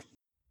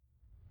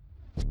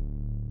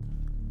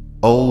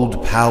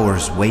Old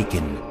powers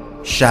waken,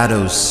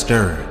 shadows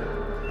stir.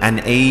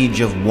 An age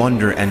of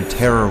wonder and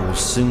terror will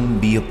soon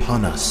be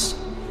upon us.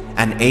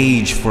 An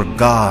age for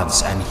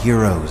gods and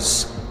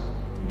heroes.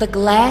 The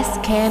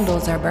glass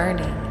candles are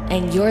burning,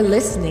 and you're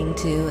listening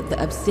to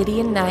the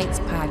Obsidian Nights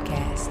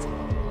podcast.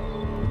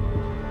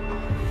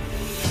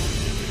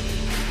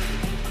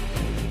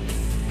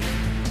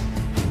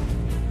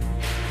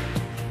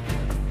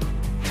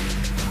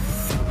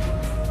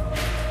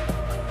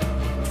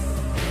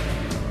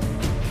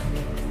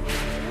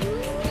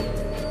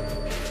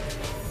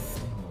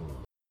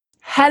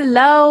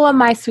 Hello,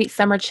 my sweet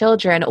summer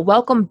children.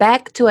 Welcome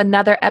back to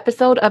another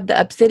episode of the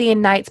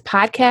Obsidian Nights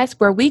podcast,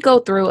 where we go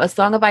through A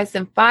Song of Ice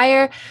and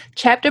Fire,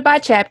 chapter by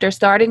chapter,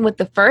 starting with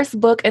the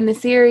first book in the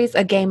series,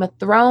 A Game of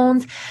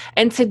Thrones.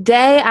 And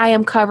today I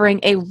am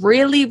covering a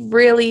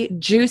really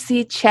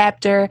juicy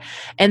chapter,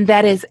 and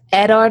that is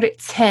Eddard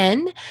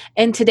 10.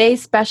 And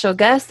today's special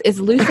guest is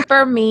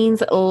Lucifer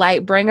Means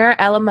Lightbringer.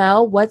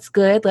 LML, what's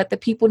good? Let the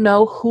people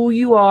know who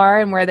you are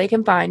and where they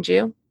can find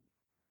you.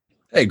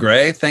 Hey,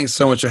 Gray. Thanks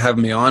so much for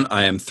having me on.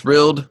 I am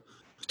thrilled.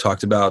 We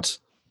talked about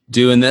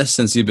doing this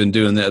since you've been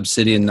doing the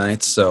Obsidian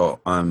Nights, so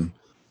I'm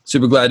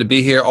super glad to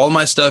be here. All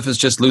my stuff is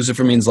just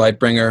Lucifer Means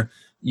Lightbringer,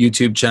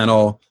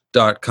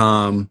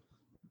 YouTubechannel.com,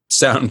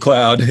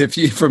 SoundCloud. If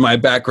you, for my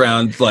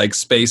background, like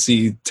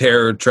spacey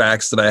terror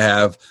tracks that I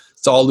have,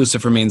 it's all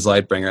Lucifer Means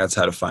Lightbringer. That's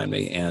how to find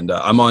me. And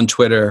I'm on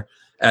Twitter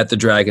at the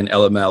Dragon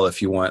LML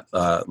if you want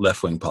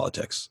left-wing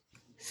politics.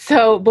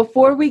 So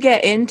before we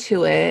get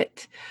into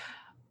it,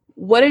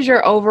 what is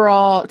your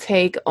overall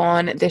take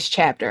on this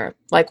chapter?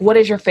 Like, what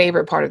is your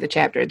favorite part of the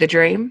chapter? The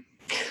dream?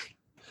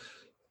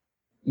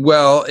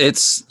 Well,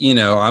 it's,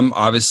 I'm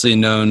obviously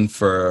known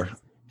for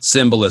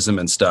symbolism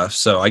and stuff.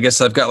 So I guess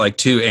I've got like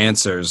two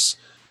answers.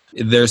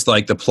 There's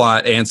like the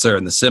plot answer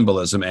and the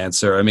symbolism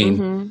answer. I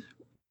mean,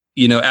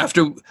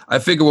 after, I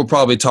figure we'll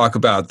probably talk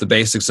about the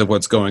basics of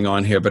what's going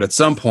on here. But at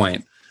some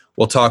point,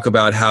 we'll talk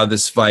about how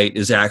this fight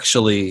is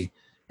actually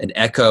an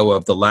echo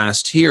of the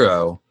last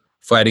hero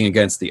fighting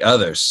against the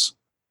others,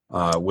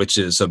 which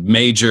is a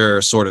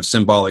major sort of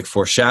symbolic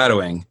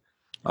foreshadowing,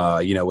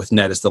 with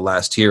Ned as the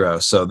last hero.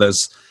 So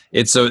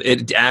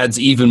it adds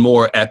even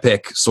more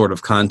epic sort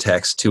of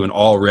context to an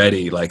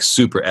already like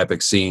super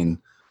epic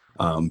scene.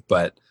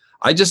 But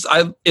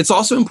it's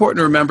also important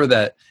to remember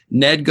that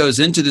Ned goes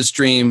into this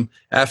dream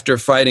after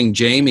fighting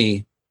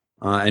Jaime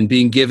and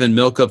being given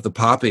milk of the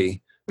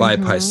poppy by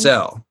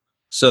Pycelle.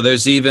 So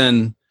there's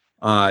even,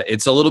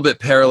 it's a little bit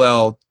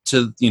parallel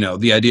to,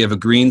 the idea of a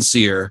green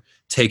seer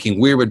taking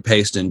weirwood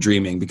paste and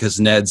dreaming, because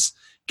Ned's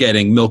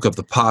getting milk of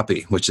the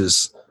poppy, which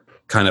is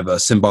kind of a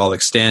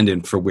symbolic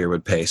stand-in for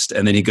weirwood paste.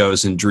 And then he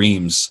goes and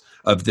dreams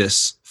of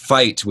this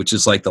fight, which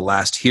is like the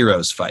last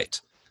hero's fight.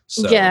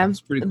 So yeah,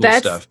 it's pretty cool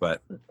stuff.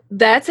 But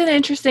that's an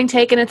interesting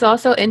take. And it's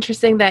also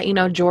interesting that,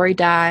 Jory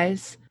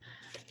dies.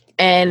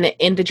 And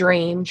in the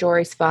dream,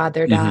 Jory's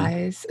father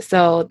dies.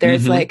 So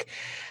there's like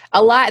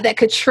a lot that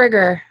could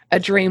trigger a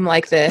dream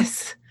like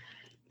this.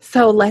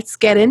 So let's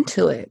get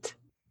into it.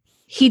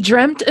 He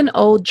dreamt an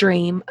old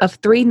dream of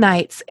 3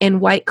 knights in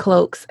white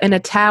cloaks in a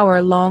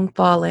tower long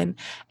fallen,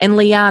 and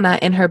Lyanna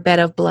in her bed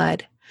of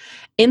blood.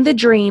 In the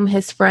dream,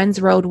 his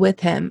friends rode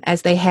with him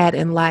as they had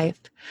in life.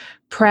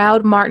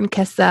 Proud Martin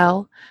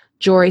Cassel,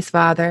 Jory's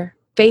father,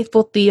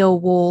 faithful Theo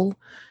Wool,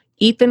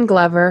 Ethan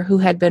Glover, who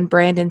had been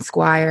Brandon's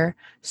squire,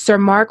 Sir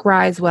Mark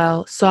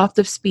Risewell, soft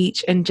of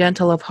speech and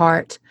gentle of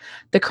heart,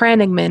 the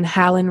Cranningman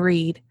Hallen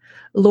Reed,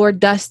 Lord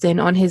Dustin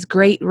on his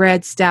great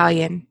red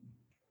stallion.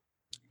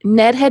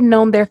 Ned had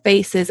known their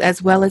faces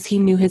as well as he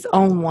knew his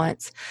own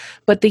once,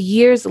 but the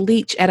years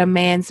leach at a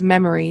man's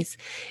memories,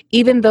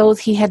 even those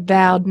he had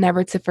vowed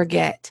never to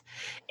forget.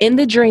 In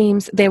the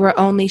dreams, they were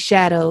only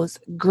shadows,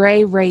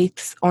 gray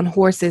wraiths on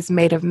horses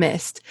made of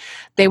mist.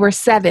 They were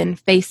 7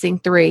 facing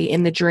 3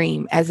 in the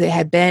dream, as it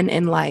had been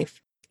in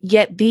life.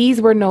 Yet these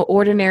were no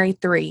ordinary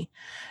 3.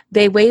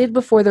 They waited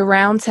before the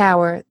round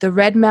tower, the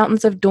red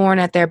mountains of Dorne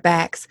at their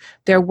backs,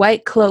 their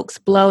white cloaks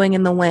blowing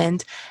in the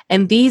wind,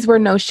 and these were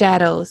no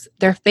shadows.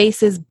 Their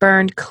faces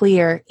burned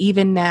clear,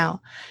 even now.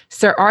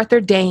 Sir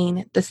Arthur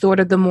Dane, the Sword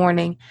of the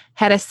Morning,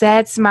 had a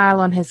sad smile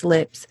on his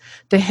lips.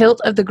 The hilt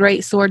of the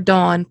great sword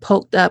Dawn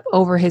poked up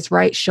over his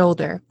right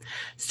shoulder.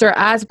 Sir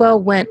Oswell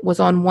Went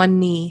was on one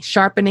knee,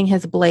 sharpening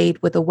his blade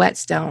with a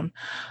whetstone.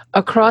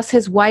 Across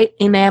his white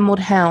enameled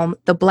helm,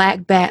 the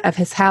black bat of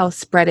his house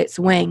spread its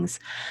wings.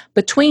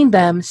 Between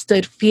them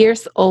stood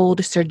fierce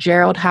old Sir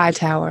Gerald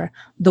Hightower,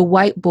 the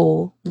White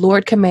Bull,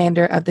 Lord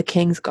Commander of the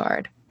King's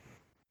Guard.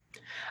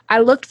 I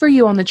looked for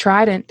you on the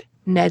Trident,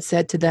 Ned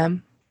said to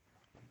them.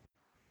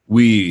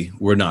 We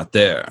were not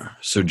there,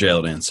 Sir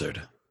Gerald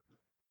answered.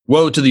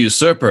 Woe to the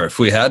usurper if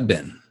we had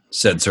been,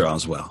 said Sir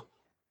Oswell.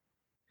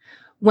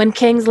 When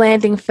King's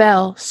Landing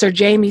fell, Sir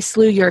Jaime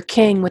slew your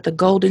king with a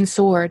golden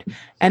sword,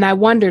 and I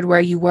wondered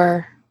where you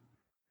were.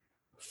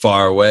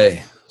 Far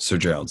away, Sir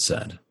Gerald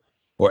said,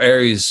 or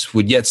Aerys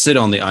would yet sit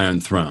on the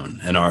Iron Throne,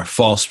 and our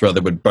false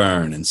brother would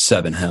burn in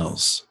 7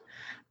 hells.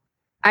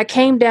 I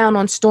came down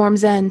on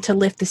Storm's End to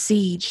lift the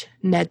siege,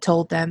 Ned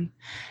told them.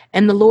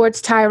 And the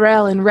Lords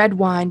Tyrell and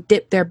Redwine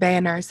dipped their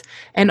banners,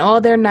 and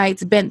all their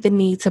knights bent the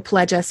knee to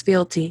pledge us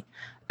fealty.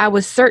 I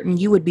was certain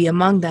you would be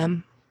among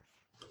them.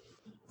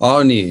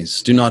 Our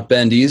knees do not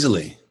bend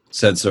easily,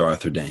 said Sir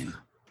Arthur Dane.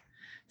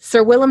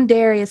 Sir Willem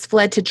Darius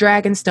fled to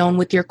Dragonstone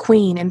with your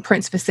queen and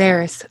Prince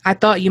Viserys. I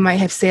thought you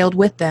might have sailed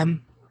with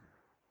them.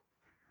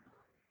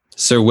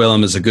 Sir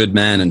Willem is a good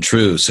man and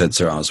true, said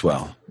Sir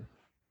Oswell.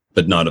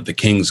 But not of the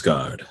King's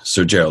Guard,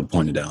 Sir Gerald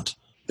pointed out.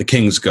 The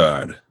King's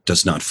Guard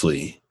does not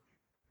flee.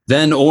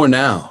 Then or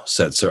now,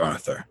 said Sir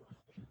Arthur.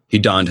 He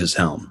donned his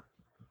helm.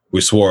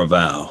 We swore a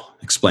vow,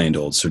 explained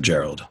old Sir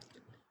Gerald.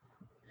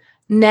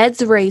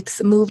 Ned's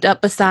wraiths moved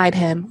up beside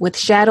him, with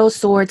shadow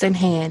swords in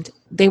hand.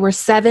 They were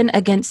 7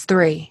 against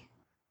 3.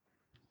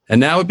 And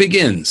now it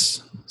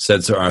begins,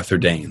 said Sir Arthur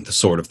Dane, the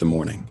sword of the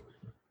morning.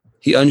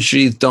 He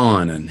unsheathed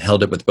on and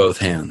held it with both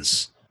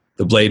hands.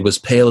 The blade was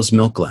pale as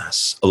milk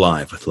glass,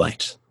 alive with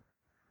light.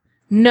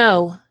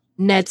 No,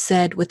 Ned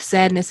said with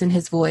sadness in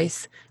his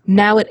voice.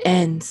 Now it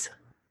ends.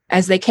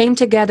 As they came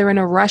together in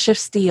a rush of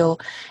steel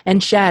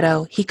and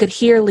shadow, he could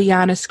hear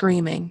Lyanna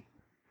screaming.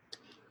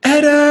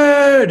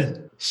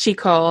 Eddard! She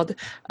called.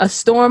 A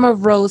storm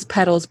of rose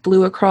petals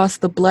blew across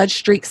the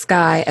blood-streaked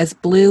sky, as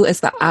blue as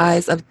the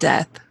eyes of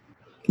death.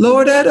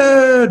 Lord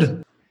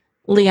Eddard!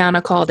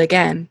 Lyanna called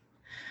again.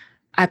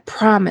 I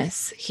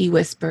promise, he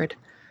whispered.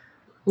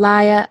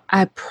 Lya,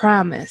 I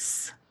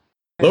promise.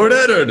 Lord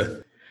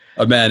Eddard!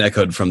 A man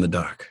echoed from the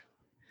dark.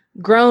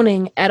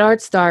 Groaning,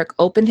 Eddard Stark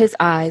opened his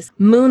eyes.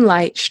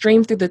 Moonlight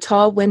streamed through the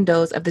tall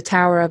windows of the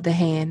Tower of the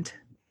Hand.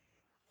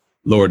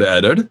 Lord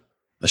Eddard?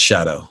 A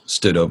shadow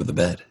stood over the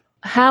bed.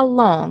 How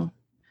long?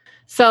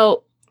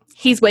 So,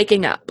 he's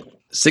waking up.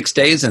 6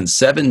 days and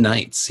 7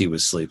 nights he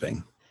was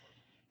sleeping.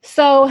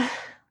 So,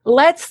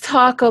 let's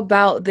talk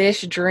about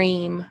this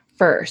dream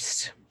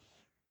first,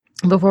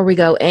 before we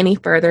go any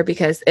further,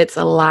 because it's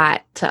a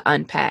lot to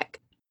unpack.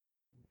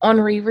 On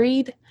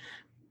reread,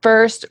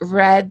 first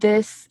read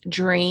this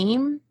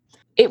dream,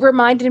 it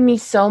reminded me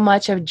so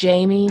much of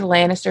Jaime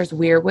Lannister's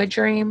Weirwood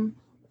dream,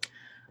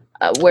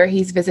 where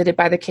he's visited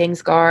by the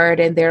King's Guard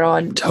and they're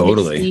on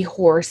misty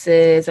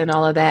horses and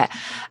all of that.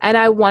 And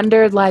I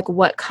wondered, like,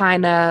 what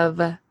kind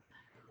of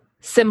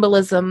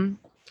symbolism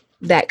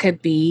that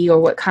could be, or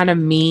what kind of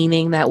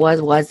meaning that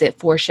was. Was it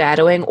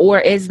foreshadowing, or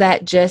is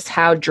that just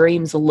how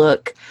dreams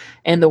look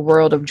in the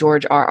world of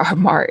George R.R.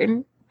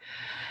 Martin?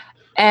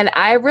 And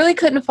I really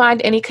couldn't find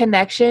any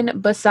connection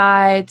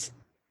besides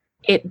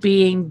it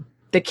being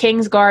the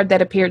King's Guard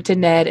that appeared to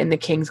Ned and the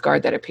King's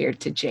Guard that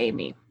appeared to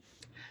Jaime.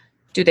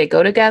 Do they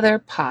go together?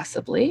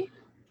 Possibly.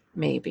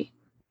 Maybe.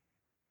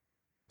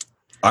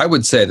 I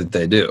would say that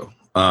they do,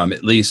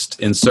 at least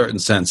in certain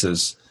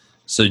senses.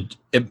 So,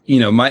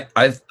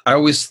 I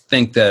always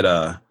think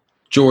that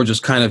George is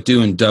kind of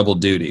doing double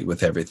duty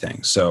with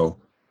everything. So,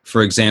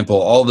 for example,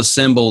 all the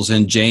symbols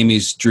in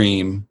Jaime's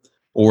dream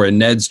or in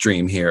Ned's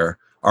dream here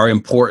are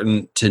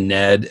important to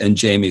Ned and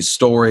Jaime's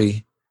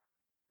story.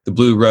 The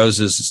blue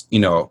roses,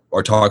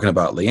 are talking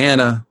about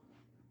Lyanna.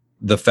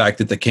 The fact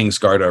that the King's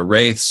Guard are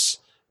wraiths,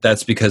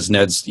 that's because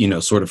Ned's,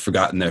 sort of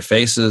forgotten their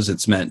faces.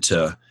 It's meant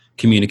to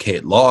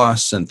communicate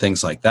loss and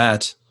things like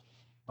that.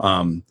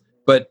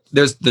 But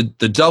there's the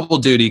double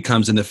duty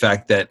comes in the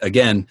fact that,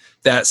 again,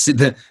 that's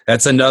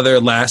another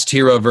last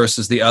hero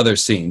versus the other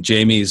scene,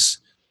 Jaime's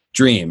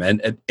dream and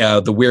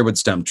the Weirwood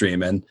Stump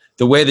dream. And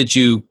the way that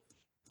you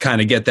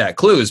kind of get that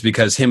clue is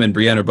because him and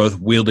Brienne are both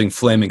wielding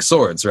flaming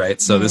swords, right?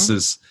 So this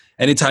is,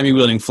 anytime you're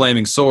wielding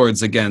flaming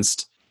swords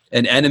against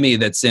an enemy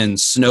that's in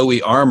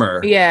snowy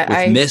armor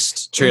with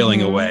mist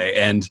trailing away.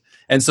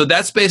 And so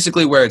that's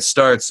basically where it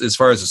starts as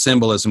far as the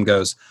symbolism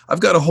goes. I've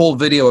got a whole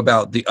video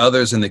about the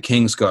others in the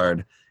King's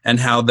Guard and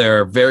how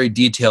they're very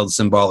detailed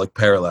symbolic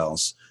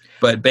parallels.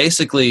 But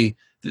basically,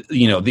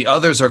 the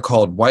others are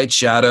called white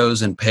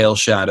shadows and pale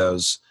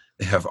shadows.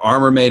 They have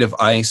armor made of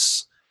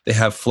ice. They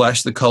have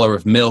flesh the color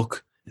of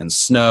milk and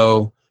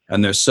snow,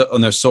 and their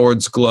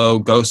swords glow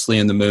ghostly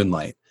in the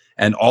moonlight.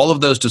 And all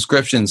of those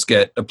descriptions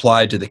get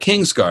applied to the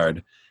King's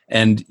Guard.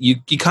 And you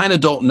kind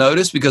of don't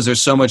notice because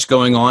there's so much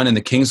going on in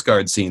the King's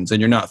Guard scenes and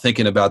you're not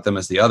thinking about them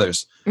as the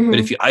others. But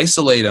if you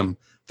isolate them,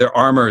 their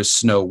armor is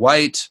snow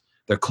white.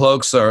 Their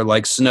cloaks are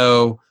like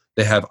snow.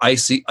 They have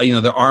icy,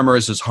 their armor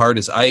is as hard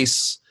as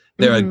ice.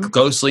 They're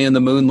ghostly in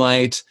the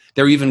moonlight.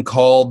 They're even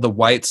called the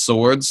White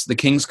Swords, the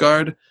King's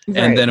Guard. Right.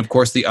 And then, of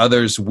course, the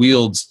others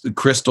wield the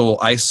crystal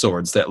ice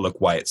swords that look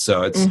white.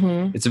 So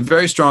it's a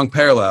very strong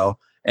parallel.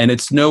 And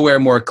it's nowhere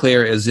more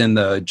clear as in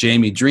the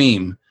Jaime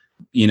dream,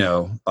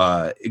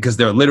 because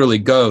they're literally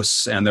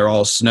ghosts and they're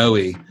all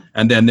snowy.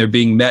 And then they're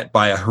being met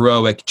by a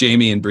heroic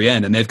Jaime and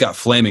Brienne, and they've got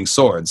flaming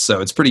swords. So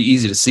it's pretty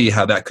easy to see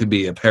how that could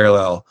be a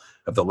parallel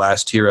of the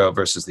last hero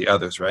versus the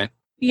others, right?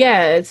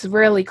 Yeah, it's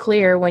really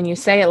clear when you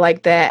say it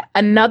like that.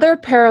 Another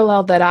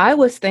parallel that I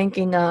was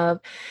thinking of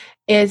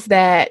is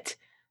that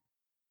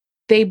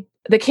the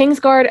King's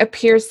Guard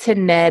appears to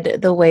Ned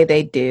the way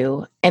they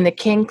do, and the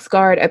King's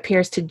Guard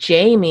appears to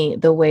Jaime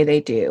the way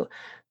they do,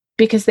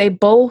 because they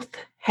both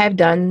have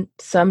done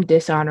some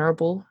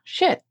dishonorable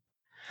shit.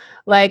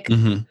 Like,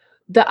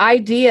 the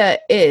idea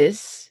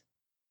is,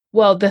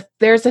 well,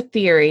 there's a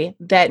theory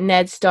that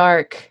Ned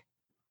Stark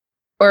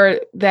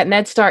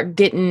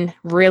didn't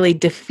really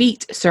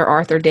defeat Sir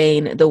Arthur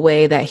Dayne the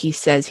way that he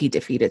says he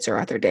defeated Sir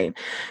Arthur Dayne.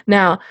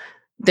 Now,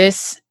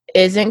 this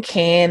isn't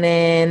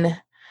canon,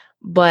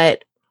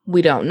 but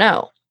we don't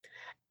know.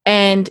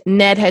 And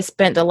Ned has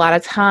spent a lot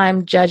of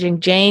time judging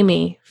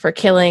Jaime for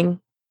killing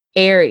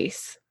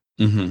Aerys.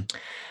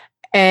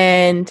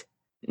 And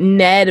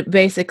Ned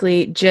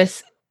basically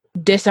just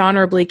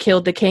dishonorably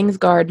killed the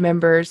Kingsguard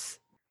members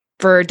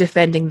for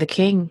defending the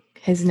king,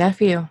 his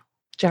nephew,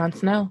 Jon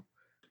Snow.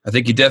 I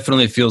think he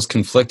definitely feels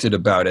conflicted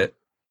about it.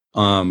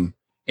 And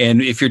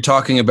if you're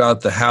talking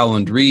about the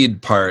Howland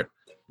Reed part,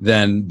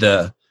 then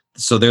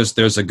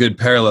there's a good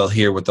parallel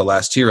here with the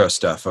Last Hero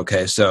stuff.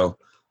 Okay, so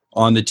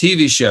on the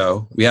TV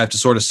show, we have to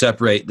sort of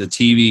separate the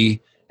TV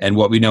and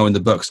what we know in the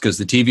books, because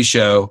the TV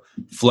show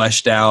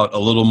fleshed out a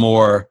little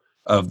more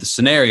of the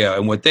scenario,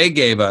 and what they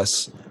gave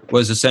us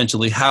was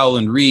essentially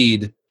Howland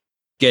Reed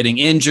getting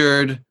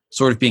injured,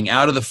 sort of being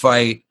out of the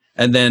fight,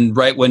 and then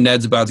right when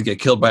Ned's about to get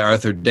killed by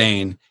Arthur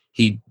Dayne,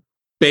 he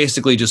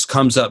basically just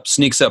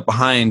sneaks up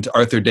behind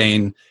Arthur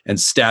Dayne and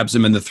stabs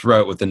him in the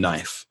throat with a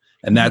knife.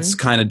 And that's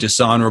kind of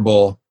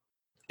dishonorable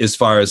as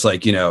far as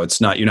like,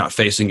 it's not, you're not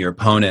facing your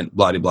opponent,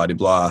 blah, blah, blah,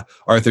 blah.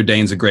 Arthur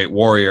Dayne's a great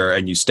warrior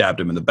and you stabbed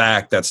him in the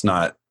back. That's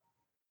not,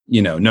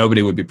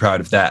 nobody would be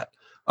proud of that.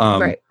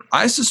 Right.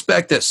 I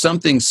suspect that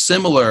something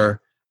similar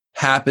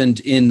happened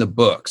in the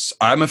books.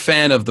 I'm a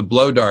fan of the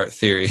blow dart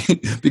theory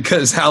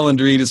because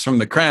Howland Reed is from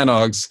the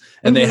Crannogs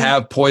and they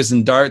have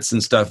poison darts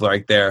and stuff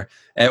like there.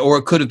 Or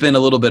it could have been a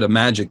little bit of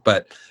magic.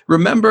 But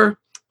remember,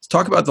 let's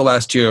talk about the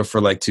Last Hero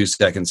for like 2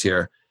 seconds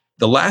here.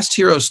 The Last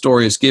Hero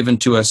story is given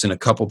to us in a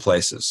couple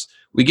places.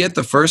 We get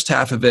the first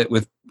half of it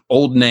with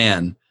old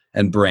Nan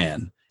and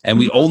Bran. And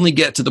we only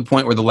get to the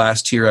point where the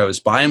Last Hero is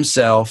by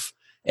himself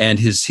and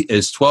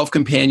his 12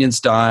 companions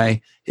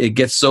die. It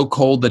gets so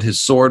cold that his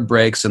sword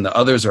breaks and the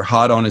others are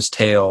hot on his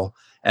tail.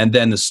 And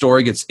then the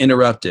story gets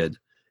interrupted.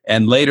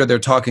 And later they're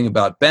talking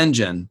about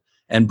Benjen,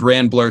 and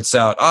Bran blurts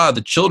out,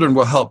 the children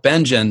will help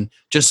Benjen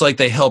just like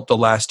they helped the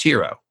Last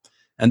Hero.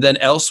 And then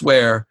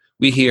elsewhere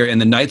we hear in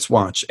the Night's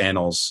Watch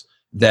annals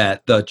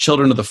that the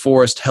children of the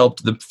forest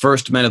helped the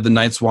first men of the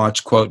Night's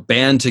Watch, quote,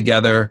 band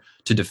together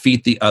to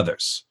defeat the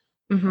others.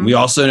 We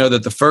also know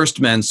that the first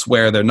men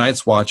swear their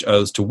Night's Watch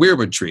oaths to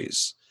weirwood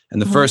trees,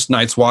 and the first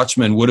Night's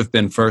Watchmen would have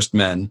been first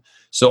men.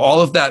 So all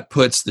of that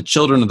puts the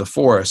children of the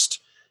forest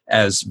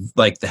as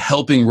like the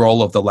helping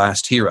role of the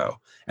Last Hero.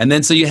 And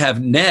then so you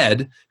have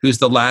Ned, who's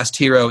the last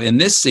hero in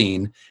this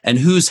scene, and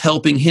who's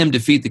helping him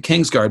defeat the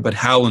Kingsguard, but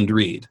Howland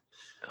Reed.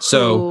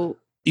 So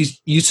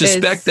you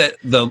suspect that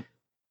the...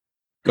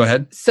 Go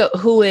ahead. So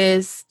who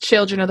is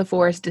Children of the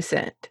Forest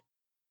descent?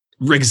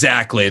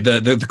 Exactly.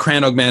 The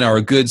Crannog men are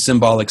a good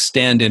symbolic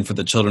stand-in for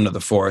the Children of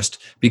the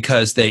Forest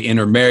because they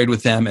intermarried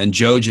with them, and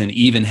Jojen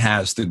even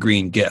has the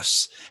green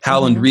gifts.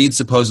 Howland Reed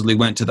supposedly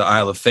went to the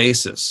Isle of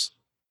Faces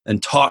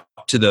and talked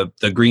to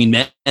the green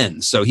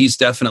men. So he's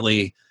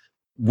definitely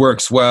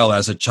works well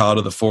as a Child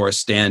of the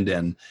Forest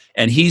stand-in.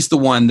 And he's the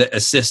one that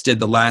assisted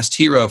the last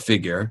hero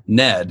figure,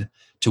 Ned,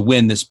 to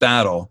win this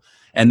battle.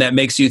 And that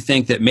makes you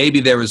think that maybe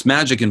there was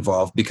magic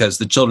involved because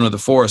the Children of the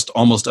Forest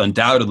almost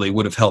undoubtedly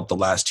would have helped the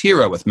last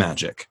hero with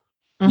magic,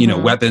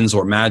 weapons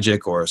or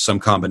magic or some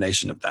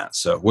combination of that.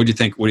 So what do you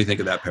think? What do you think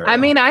of that parallel? I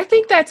mean, I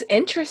think that's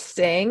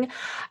interesting.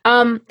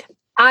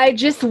 I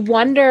just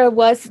wonder,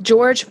 was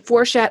George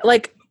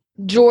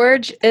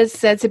George is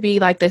said to be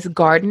like this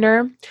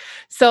gardener.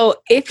 So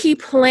if he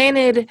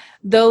planted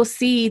those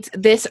seeds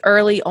this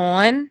early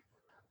on,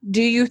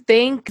 do you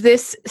think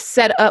this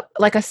set up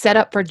like a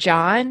setup for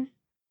Jon?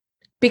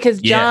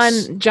 Because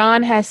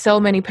Jon has so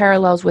many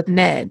parallels with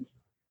Ned.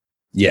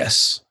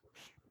 Yes.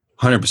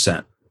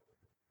 100%.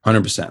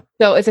 100%.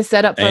 So it's a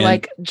setup for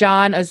like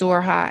Jon Azor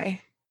High.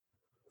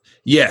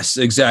 Yes,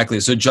 exactly.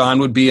 So Jon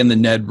would be in the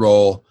Ned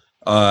role.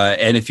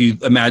 And if you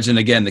imagine,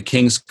 again, the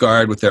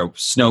Kingsguard with their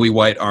snowy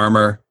white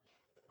armor,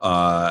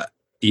 they're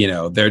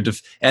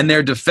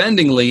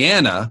defending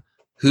Lyanna,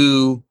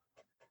 who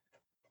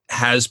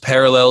has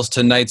parallels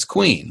to Night's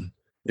Queen.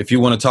 If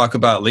you want to talk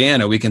about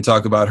Lyanna, we can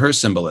talk about her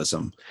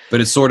symbolism, but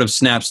it sort of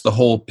snaps the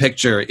whole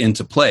picture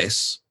into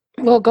place.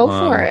 Well, go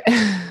for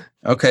it.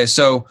 Okay,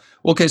 so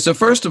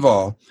first of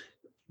all,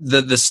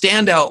 the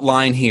standout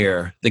line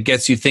here that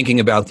gets you thinking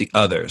about the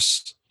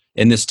others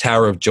in this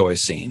Tower of Joy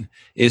scene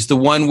is the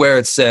one where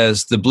it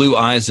says the blue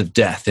eyes of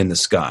death in the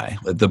sky,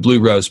 the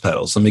blue rose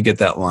petals. Let me get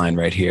that line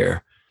right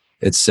here.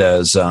 It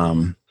says,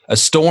 a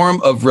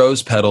storm of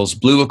rose petals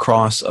blew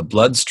across a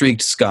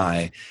blood-streaked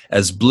sky,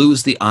 as blue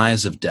as the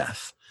eyes of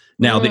death.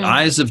 Now, the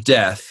eyes of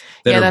death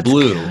that are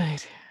blue,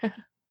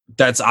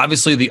 that's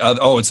obviously the other.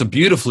 Oh, it's a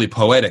beautifully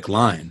poetic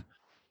line.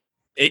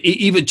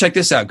 Even check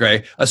this out,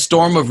 Gray. A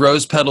storm of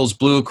rose petals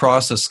blew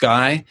across the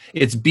sky.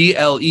 It's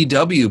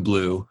BLEW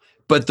blue,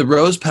 but the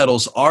rose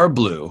petals are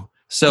blue.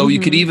 So you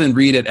could even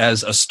read it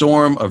as a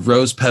storm of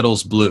rose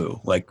petals blue,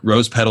 like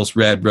rose petals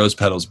red, rose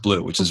petals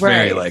blue, which is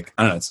very like,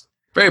 I don't know, it's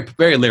very,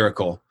 very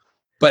lyrical.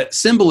 But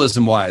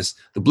symbolism wise,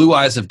 the blue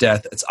eyes of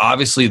death, it's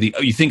obviously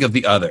you think of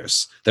the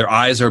others. Their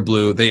eyes are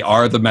blue. They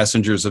are the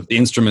messengers of the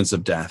instruments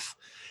of death.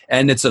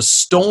 And it's a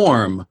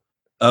storm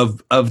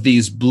of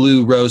these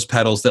blue rose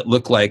petals that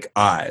look like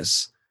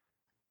eyes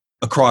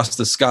across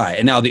the sky.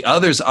 And now the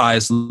others'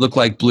 eyes look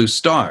like blue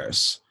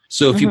stars.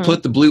 So if you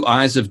put the blue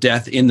eyes of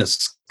death in the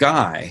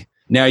sky,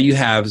 now you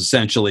have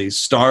essentially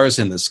stars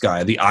in the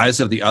sky. The eyes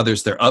of the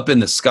others, they're up in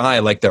the sky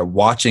like they're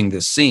watching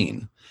this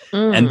scene.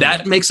 And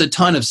that makes a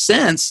ton of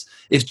sense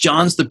if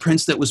John's the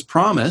prince that was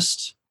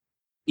promised,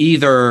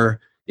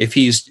 either if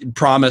he's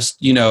promised,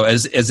 you know,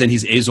 as in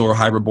he's Azor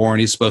Ahai reborn,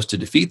 he's supposed to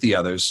defeat the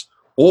others,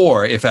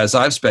 or if, as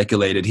I've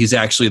speculated, he's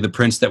actually the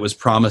prince that was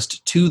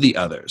promised to the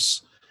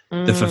others.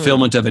 The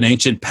fulfillment of an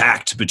ancient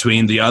pact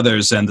between the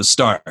others and the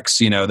Starks,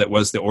 you know, that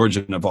was the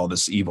origin of all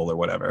this evil or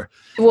whatever.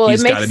 Well,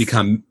 he's got to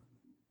become...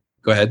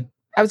 Go ahead.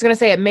 I was going to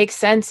say it makes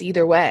sense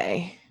either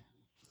way.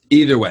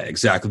 Either way,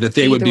 exactly. That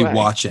they would be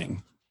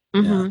watching.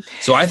 Yeah.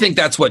 So I think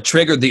that's what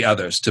triggered the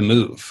others to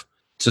move,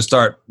 to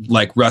start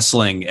like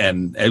wrestling,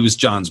 and it was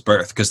John's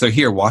birth because they're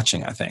here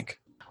watching, I think.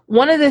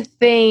 One of the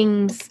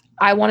things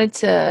I wanted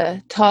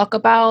to talk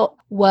about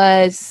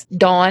was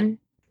Dawn.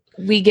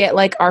 We get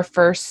like our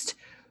first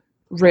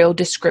real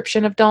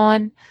description of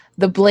Dawn.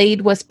 The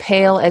blade was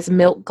pale as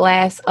milk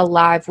glass,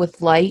 alive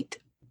with light.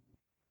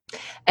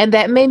 And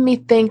that made me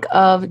think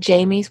of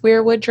Jaime's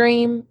Weirwood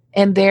dream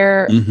and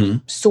their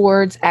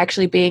swords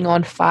actually being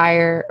on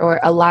fire or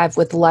alive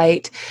with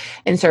light.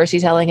 And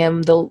Cersei telling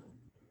him,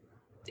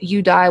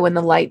 you die when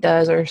the light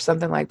does, or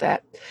something like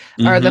that,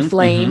 or the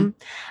flame.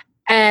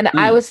 And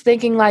I was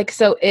thinking, like,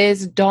 so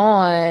is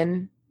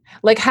Dawn,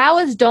 like, how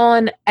is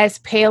Dawn as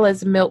pale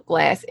as milk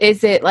glass?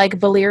 Is it like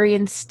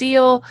Valyrian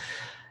steel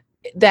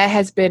that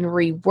has been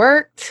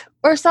reworked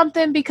or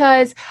something?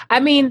 Because, I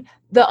mean,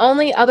 the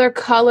only other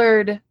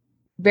colored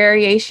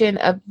variation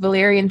of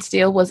Valyrian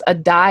steel was a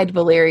dyed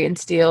Valyrian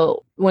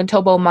steel when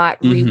Tobo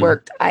Mott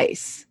reworked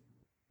ice.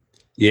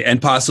 Yeah,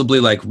 and possibly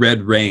like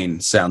Red Rain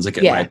sounds like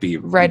it might be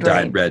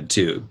dyed red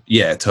too.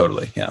 Yeah,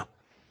 totally. Yeah.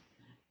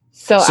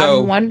 So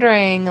I'm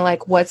wondering,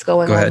 like, what's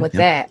going on with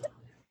that?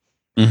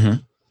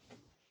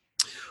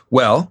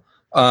 Well,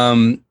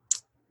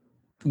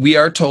 we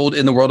are told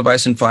in the World of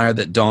Ice and Fire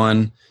that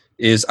Dawn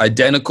is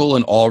identical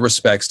in all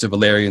respects to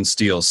Valyrian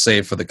steel,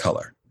 save for the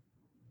color.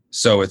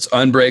 So it's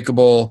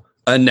unbreakable,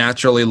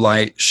 unnaturally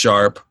light,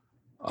 sharp.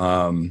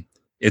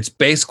 It's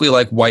basically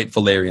like white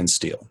Valyrian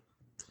steel.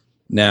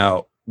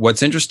 Now,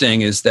 what's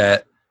interesting is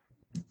that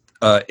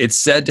it's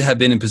said to have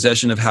been in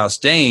possession of House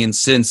Dayne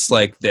since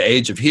like the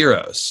Age of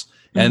Heroes.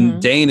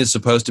 And Dayne is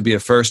supposed to be a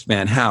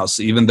first-man house,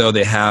 even though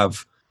they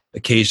have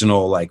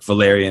occasional like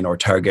Valyrian or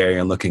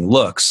Targaryen looking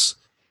looks,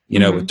 you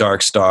know, with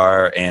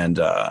Darkstar and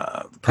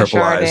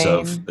Purple Eyes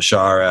of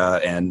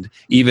Ashara, and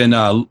even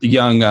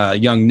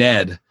young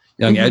Ned,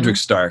 young Edric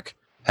Stark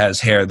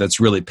has hair that's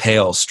really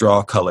pale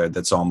straw colored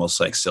that's almost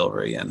like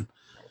silvery. And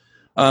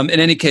in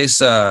any case,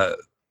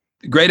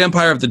 Great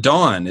Empire of the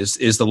Dawn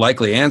is the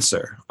likely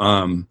answer.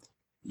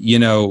 You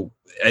know,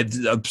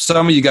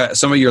 some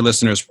of your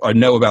listeners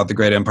know about the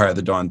Great Empire of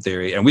the Dawn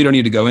theory, and we don't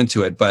need to go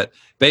into it, but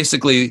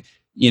basically,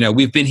 you know,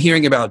 we've been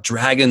hearing about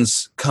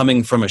dragons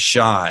coming from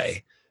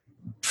Asshai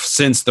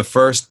since the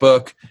first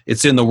book.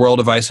 It's in the World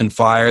of Ice and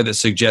Fire that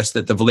suggests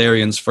that the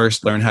Valyrians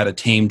first learned how to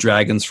tame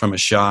dragons from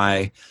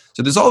Asshai.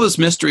 So there's all this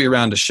mystery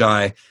around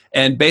Asshai,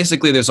 and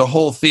basically there's a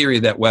whole theory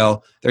that,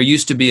 well, there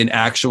used to be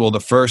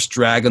the first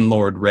Dragon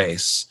Lord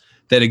race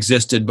that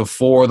existed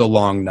before the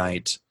Long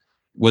Night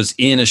was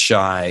in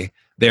Asshai.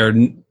 They're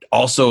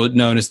also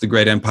known as the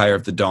Great Empire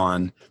of the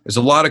Dawn. There's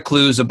a lot of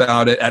clues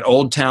about it. At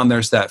Old Town,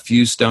 there's that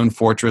Fuse Stone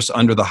fortress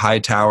under the High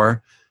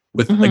Tower.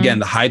 Again,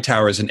 the High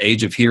Tower is an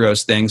Age of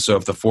Heroes thing, so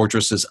if the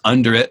fortress is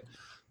under it,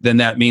 then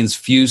that means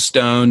Fuse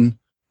Stone,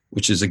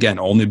 which is, again,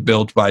 only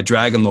built by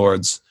Dragon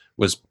Lords,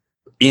 was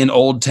in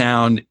Old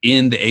Town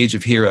in the Age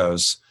of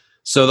Heroes.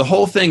 So the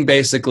whole thing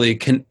basically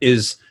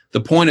is the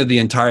point of the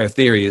entire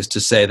theory is to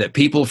say that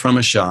people from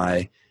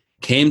Asshai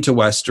came to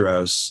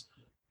Westeros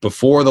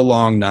before the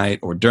Long Night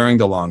or during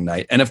the Long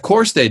Night. And of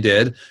course they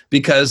did,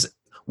 because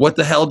what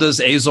the hell does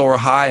Azor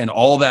Ahai and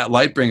all that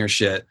Lightbringer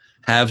shit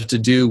have to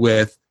do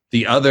with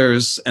the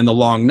others and the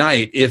Long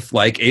Night if,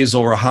 like,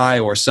 Azor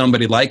Ahai or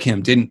somebody like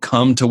him didn't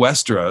come to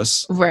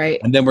Westeros? Right.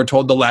 And then we're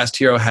told the last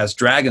hero has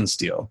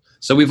Dragonsteel.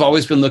 So we've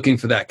always been looking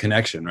for that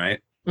connection, right?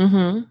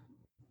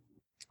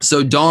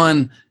 So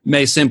Dawn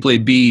may simply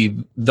be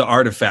the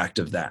artifact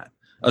of that.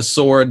 A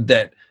sword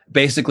that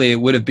basically it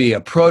would be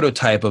a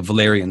prototype of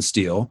Valyrian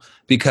steel,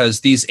 because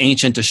these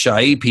ancient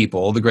Asshai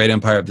people, the Great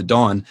Empire of the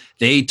Dawn,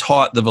 they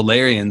taught the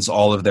Valyrians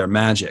all of their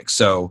magic.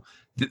 So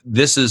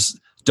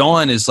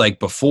Dawn is like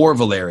before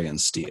Valyrian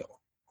steel.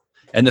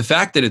 And the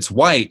fact that it's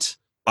white,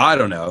 I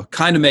don't know,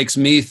 kind of makes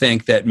me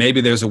think that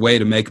maybe there's a way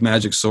to make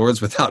magic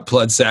swords without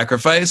blood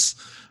sacrifice.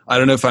 I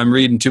don't know if I'm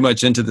reading too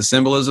much into the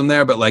symbolism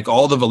there, but like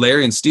all the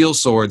Valyrian steel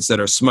swords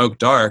that are smoke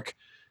dark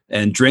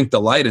and drink the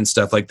light and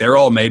stuff, like they're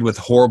all made with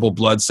horrible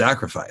blood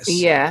sacrifice.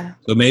 Yeah.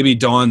 So maybe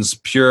Dawn's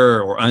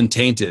pure or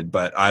untainted,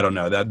 but I don't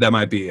know. That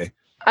might be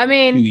too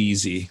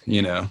easy,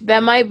 you know.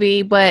 That might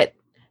be, but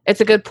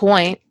it's a good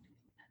point.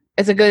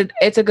 It's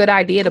a good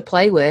idea to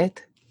play with,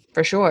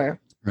 for sure.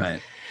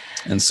 Right.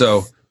 And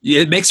so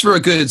it makes for a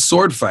good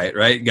sword fight,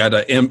 right? You got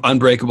an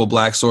unbreakable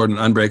black sword and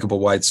unbreakable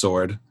white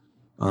sword.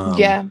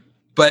 Yeah.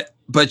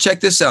 But check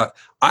this out.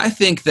 I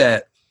think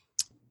that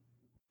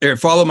here,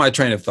 follow my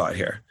train of thought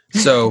here.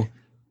 So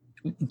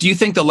do you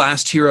think the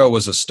last hero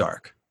was a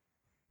Stark?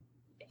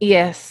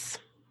 Yes.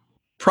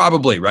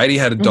 Probably, right? He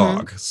had a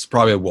dog. It's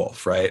probably a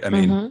wolf, right? I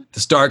mean,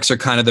 the Starks are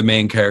kind of the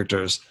main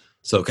characters.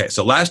 So, okay.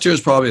 So last hero is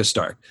probably a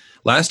Stark.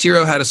 Last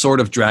hero had a sword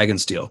of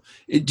Dragonsteel.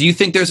 Do you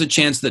think there's a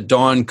chance that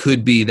Dawn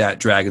could be that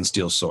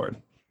Dragonsteel sword?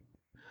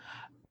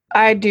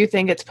 I do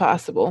think it's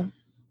possible.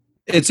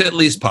 It's at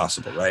least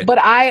possible, right? But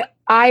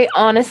I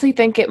honestly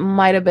think it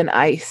might have been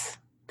ice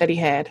that he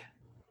had.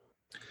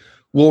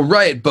 Well,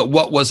 right. But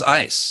what was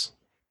ice?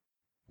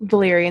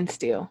 Valyrian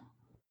steel.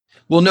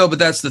 Well, no, but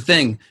that's the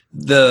thing.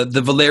 The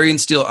Valyrian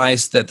steel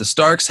ice that the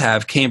Starks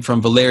have came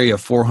from Valyria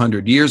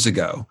 400 years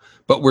ago.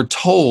 But we're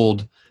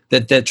told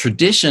that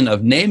tradition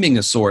of naming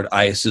a sword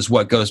ice is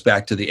what goes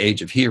back to the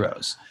Age of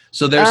Heroes.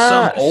 So there's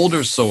some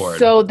older sword.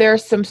 So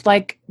there's some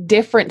like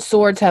different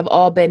swords have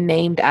all been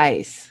named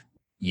ice.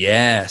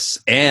 Yes.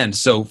 And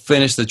so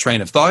finish the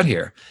train of thought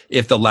here.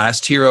 If the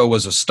last hero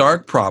was a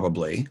Stark,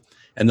 probably,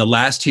 and the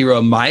last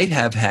hero might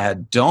have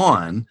had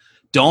Dawn.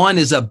 Dawn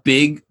is a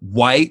big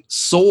white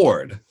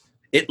sword.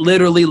 It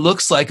literally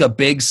looks like a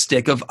big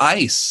stick of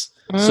ice.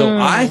 So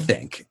I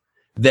think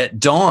that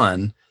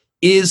Dawn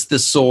is the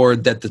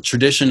sword that the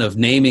tradition of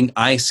naming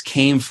ice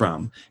came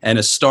from. And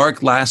a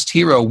Stark last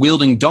hero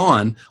wielding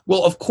Dawn,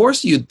 well, of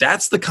course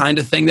that's the kind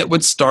of thing that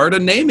would start a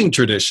naming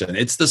tradition.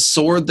 It's the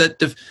sword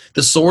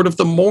the sword of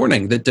the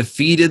morning that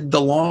defeated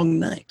the long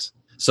night.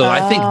 So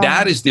I think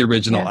that is the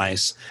original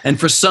ice. And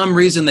for some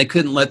reason, they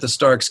couldn't let the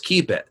Starks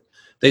keep it.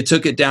 They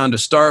took it down to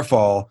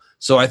Starfall.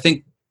 So I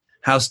think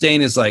House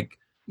Dane is like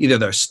either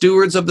they're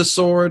stewards of the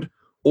sword,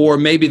 or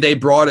maybe they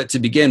brought it to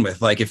begin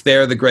with. Like if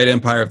they're the great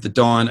empire of the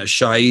Dawn,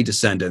 Asshai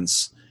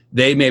descendants,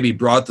 they maybe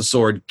brought the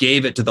sword,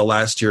 gave it to the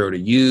last hero to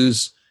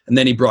use, and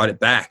then he brought it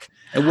back.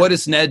 And what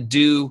does Ned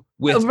do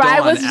with Dawn?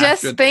 I was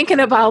just thinking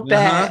about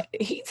that.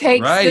 He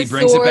takes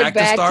the sword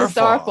back to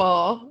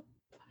Starfall.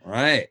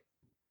 Right.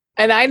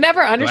 And I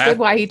never understood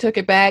why he took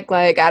it back.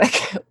 Like, I'd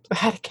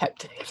have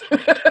kept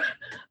it.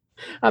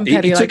 I'm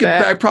petty he like took it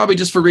that. back probably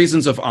just for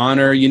reasons of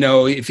honor. You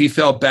know, if he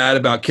felt bad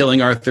about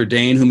killing Arthur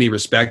Dane, whom he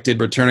respected,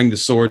 returning the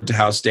sword to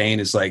House Dane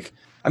is like,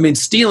 I mean,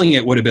 stealing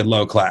it would have been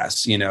low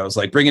class. You know, it's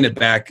like bringing it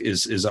back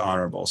is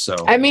honorable. So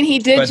I mean, he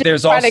did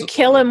just try to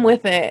kill him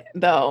with it,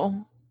 though.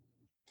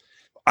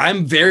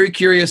 I'm very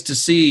curious to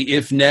see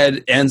if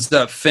Ned ends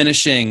up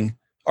finishing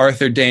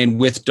Arthur Dane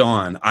with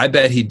Dawn. I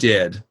bet he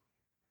did.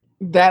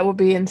 That would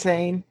be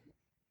insane.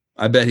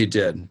 I bet he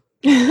did.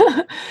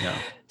 Yeah.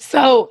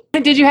 So,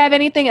 did you have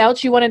anything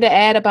else you wanted to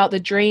add about the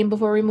dream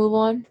before we move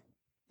on?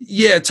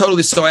 Yeah,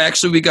 totally. So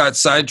we got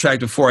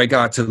sidetracked before I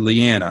got to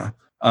Lyanna,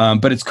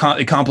 but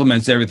it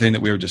complements everything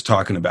that we were just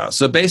talking about.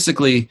 So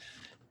basically,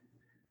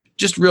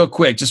 just real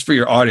quick, just for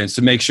your audience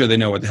to make sure they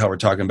know what the hell we're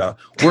talking about,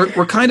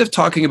 we're kind of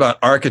talking about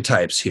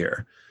archetypes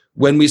here.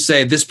 When we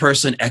say this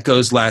person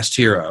echoes Last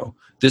Hero,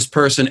 this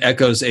person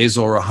echoes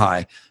Azor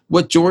Ahai,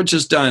 what George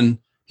has done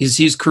is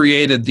he's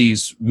created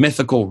these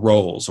mythical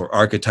roles or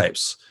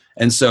archetypes.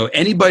 And so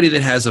anybody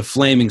that has a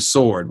flaming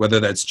sword, whether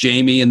that's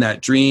Jaime in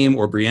that dream,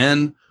 or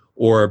Brienne,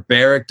 or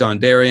Beric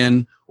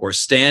Dondarrion, or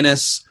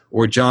Stannis,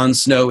 or Jon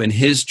Snow in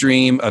his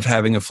dream of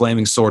having a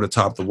flaming sword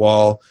atop the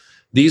wall,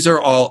 these are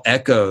all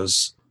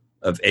echoes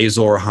of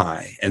Azor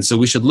Ahai. And so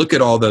we should look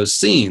at all those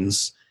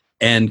scenes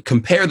and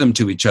compare them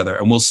to each other,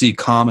 and we'll see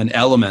common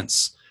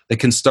elements that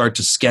can start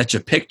to sketch a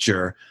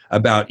picture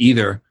about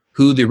either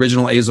who the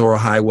original Azor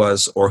Ahai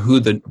was or who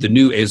the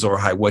new Azor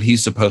Ahai, what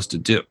he's supposed to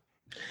do.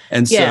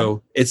 And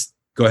so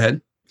go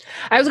ahead.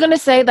 I was going to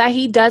say that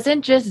he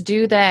doesn't just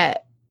do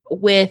that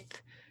with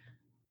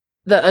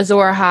the Azor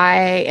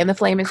Ahai and the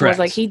Flaming Swords.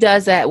 Like he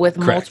does that with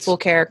multiple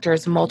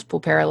characters,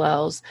 multiple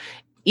parallels,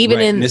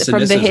 even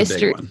from the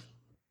history.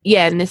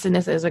 Yeah,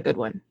 Nissa is a good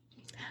one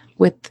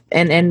with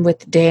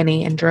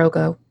Dany and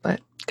Drogo.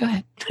 But go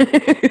ahead.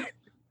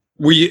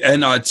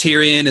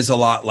 Tyrion is a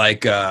lot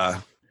like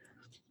Lan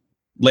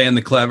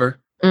the Clever.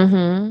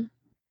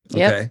 Mm-hmm.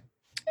 Yep. Okay.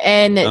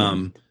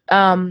 And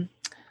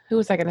who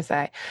was I going to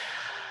say?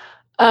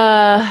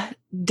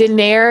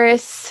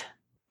 Daenerys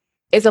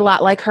is a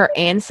lot like her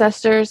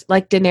ancestors.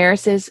 Like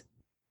Daenerys's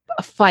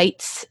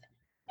fights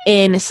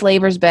in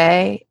Slaver's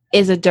Bay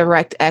is a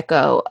direct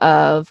echo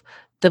of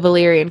the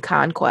Valyrian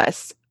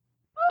conquest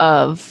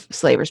of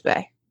Slaver's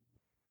Bay.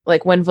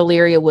 Like when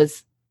Valyria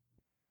was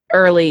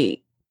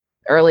early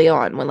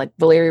on, when like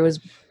Valyria was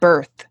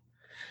birthed.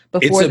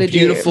 It's a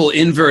beautiful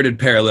inverted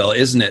parallel,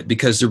 isn't it?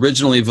 Because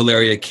originally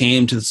Valyria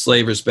came to the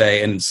Slaver's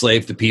Bay and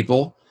enslaved the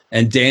people.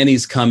 And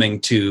Dany's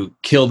coming to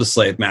kill the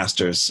slave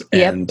masters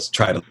and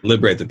try to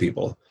liberate the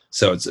people.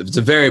 So it's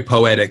a very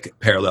poetic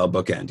parallel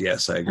bookend.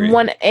 Yes, I agree.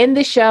 One in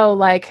the show,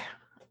 like,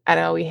 I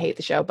know we hate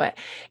the show, but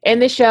in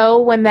the show,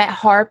 when that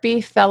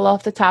harpy fell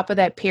off the top of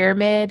that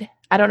pyramid,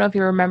 I don't know if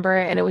you remember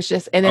it, and it was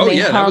just, and then they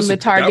hung the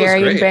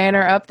Targaryen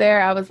banner up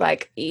there. I was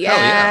like,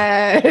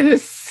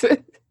 yes. Yeah.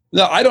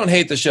 No, I don't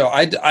hate the show.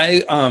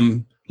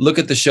 I look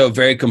at the show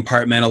very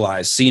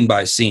compartmentalized, scene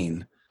by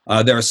scene.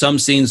 There are some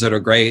scenes that are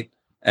great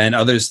and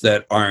others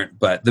that aren't.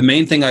 But the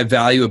main thing I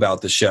value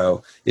about the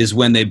show is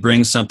when they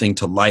bring something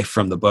to life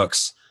from the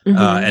books.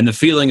 And the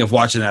feeling of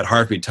watching that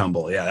harpy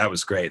tumble. Yeah, that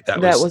was great. That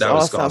was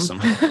awesome.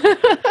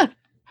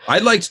 I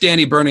liked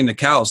Dany burning the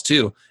cows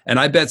too. And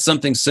I bet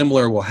something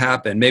similar will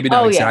happen. Maybe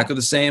not exactly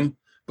the same,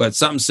 but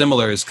something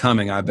similar is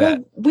coming, I bet.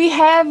 Well, we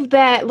have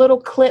that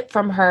little clip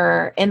from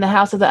her in the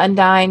House of the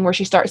Undying where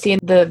she starts seeing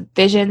the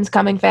visions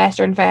coming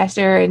faster and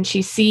faster, and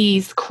she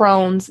sees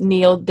crones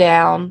kneel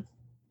down.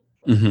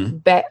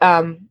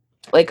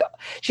 Like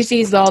she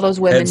sees all those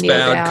women heads kneel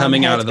bowed, down.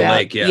 coming out of the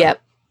lake. Yeah.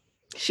 Yep.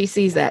 She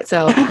sees that.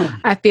 So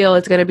I feel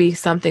it's going to be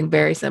something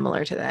very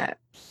similar to that.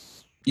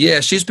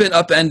 Yeah, she's been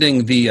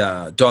upending the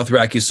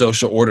Dothraki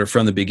social order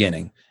from the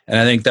beginning. And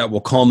I think that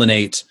will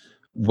culminate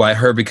by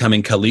her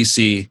becoming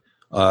Khaleesi,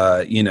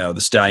 the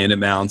stallion that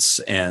mounts.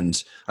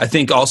 And I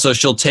think also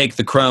she'll take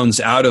the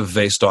crones out of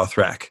Vaes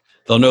Dothrak.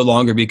 They'll no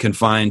longer be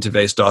confined to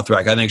Vaes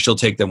Dothrak. I think she'll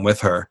take them with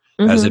her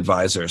as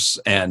advisors.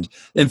 And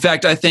in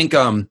fact, I think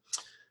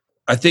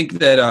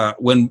that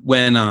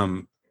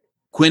when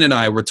Quinn and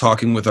I were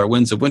talking with our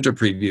Winds of Winter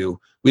preview,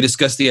 we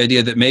discussed the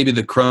idea that maybe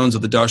the crones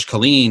of the Dosh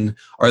Khaleen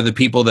are the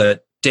people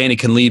that Dany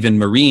can leave in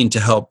Meereen to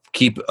help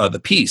keep the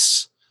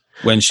peace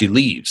when she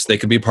leaves. They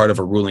could be part of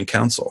a ruling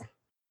council.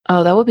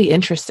 Oh, that would be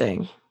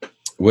interesting.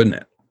 Wouldn't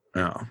it?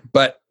 Oh.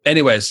 But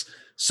anyways,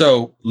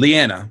 so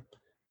Lyanna,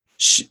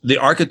 the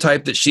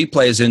archetype that she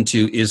plays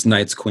into is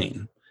Night's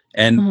Queen.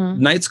 And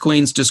Night's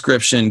Queen's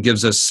description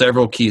gives us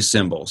several key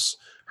symbols.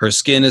 Her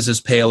skin is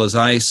as pale as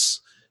ice.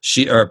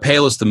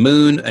 Pale as the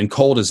moon and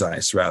cold as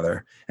ice,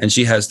 rather. And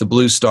she has the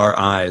blue star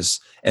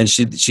eyes. And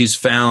she's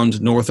found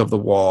north of the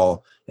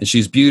wall. And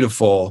she's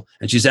beautiful.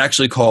 And she's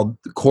actually called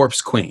the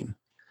Corpse Queen.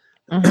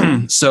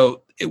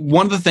 So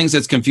one of the things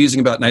that's confusing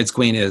about Night's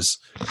Queen is,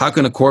 how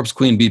can a Corpse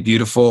Queen be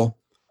beautiful?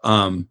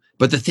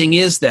 But the thing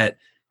is that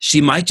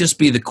she might just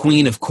be the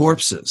queen of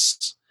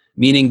corpses,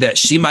 meaning that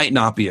she might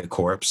not be a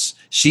corpse.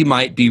 She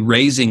might be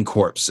raising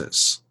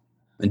corpses.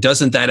 And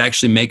doesn't that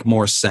actually make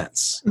more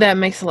sense? That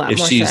makes a lot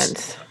more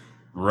sense.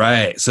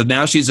 Right. So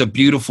now she's a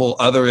beautiful,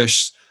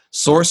 otherish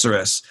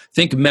sorceress.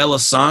 Think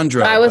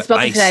Melisandre. I was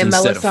about to say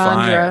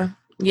Melisandre.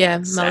 Yeah,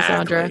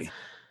 exactly. Melisandre.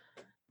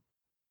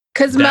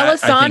 Because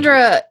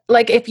Melisandre,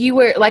 like if you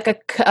were, like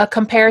a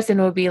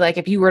comparison would be like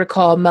if you were to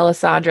call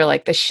Melisandre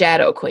like the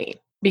Shadow Queen,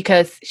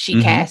 because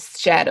she casts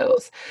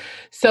shadows.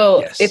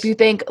 So if you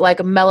think like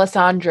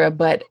Melisandre,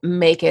 but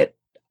make it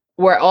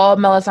where all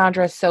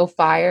Melisandre is so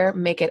fire,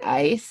 make it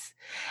ice.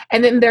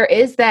 And then there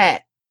is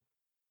that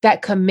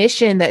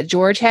commission that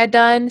George had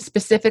done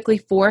specifically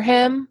for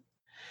him.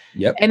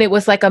 Yep. And it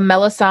was like a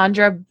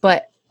Melisandre,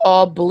 but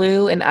all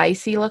blue and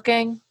icy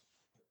looking.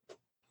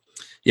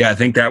 Yeah, I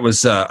think that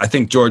was, I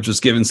think George was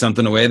giving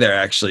something away there,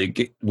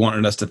 actually,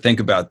 wanted us to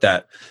think about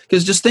that.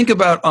 Because just think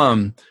about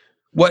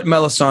what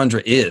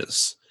Melisandre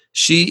is.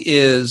 She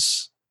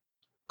is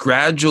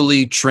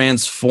gradually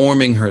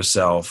transforming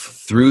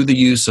herself through the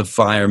use of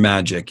fire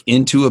magic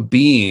into a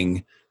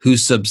being who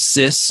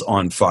subsists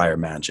on fire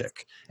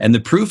magic. And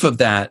the proof of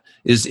that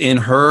is in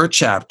her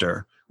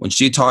chapter when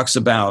she talks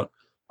about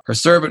her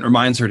servant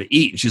reminds her to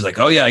eat. She's like,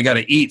 oh yeah, I got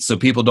to eat so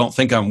people don't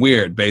think I'm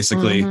weird,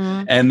 basically.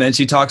 And then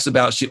she talks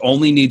about she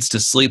only needs to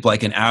sleep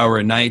like an hour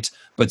a night,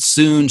 but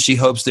soon she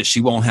hopes that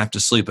she won't have to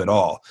sleep at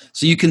all.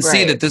 So you can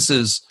see that this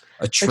is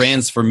a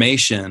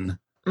transformation.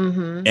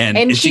 And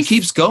if she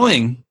keeps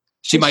going,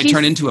 she might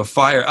turn into a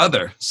fire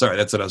other. Sorry,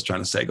 that's what I was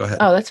trying to say. Go ahead.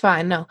 Oh, that's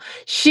fine. No.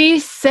 She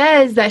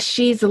says that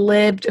she's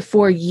lived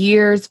for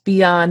years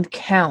beyond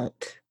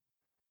count.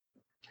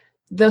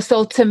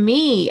 So to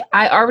me,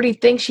 I already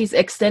think she's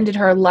extended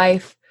her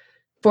life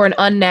for an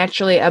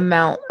unnaturally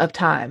amount of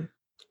time.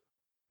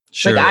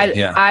 Sure. Like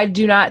I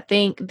do not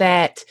think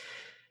that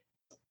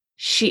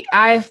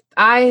I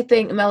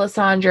think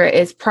Melisandre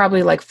is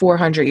probably like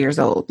 400 years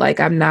old. Like,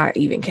 I'm not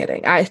even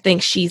kidding. I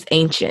think she's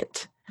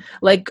ancient.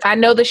 Like, I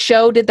know the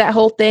show did that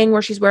whole thing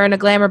where she's wearing a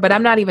glamour, but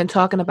I'm not even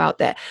talking about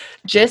that.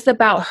 Just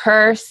about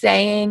her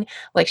saying,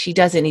 like, she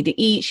doesn't need to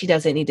eat, she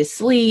doesn't need to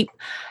sleep,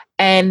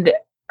 and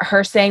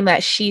her saying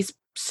that she's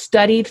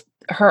studied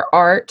her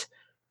art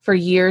for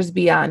years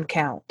beyond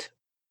count.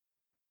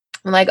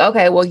 I'm like,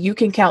 okay, well, you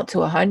can count to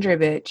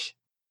 100, bitch.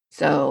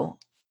 So,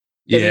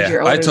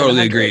 yeah, I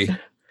totally agree.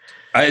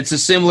 It's a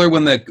similar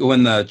when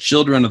the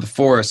children of the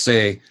forest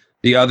say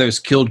the others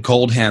killed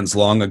Cold Hands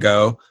long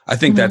ago. I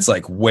think that's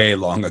like way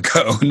long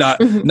ago,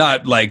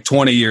 not like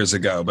 20 years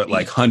ago, but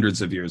like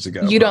hundreds of years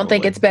ago. You don't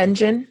think it's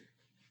Benjen?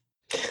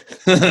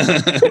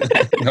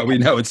 No, we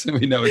know it's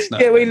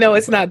not. Yeah, we know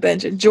it's not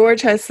Benjen.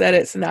 George has said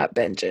it's not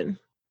Benjen.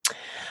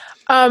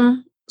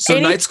 So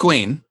Night's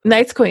Queen.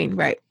 Night's Queen,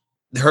 right?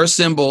 her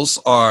symbols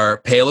are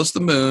pale as the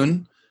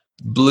moon,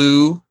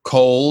 blue,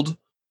 cold.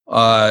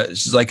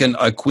 She's like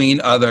a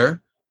queen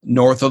other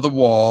north of the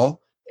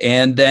wall.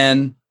 And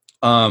then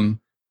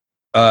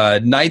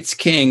Night's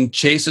King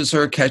chases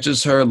her,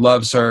 catches her,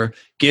 loves her,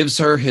 gives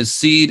her his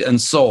seed and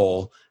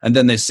soul, and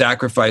then they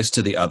sacrifice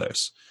to the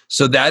others.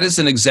 So that is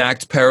an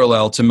exact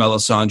parallel to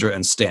Melisandre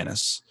and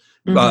Stannis.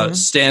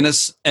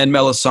 Stannis and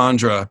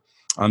Melisandre,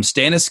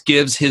 Stannis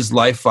gives his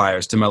life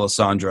fires to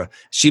Melisandre.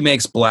 She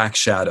makes black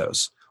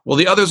shadows. Well,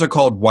 the others are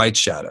called white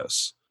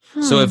shadows.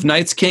 So if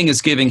Night's King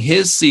is giving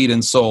his seed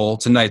and soul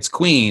to Night's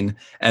Queen,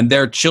 and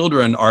their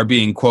children are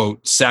being,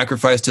 quote,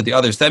 sacrificed to the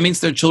others, that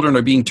means their children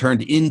are being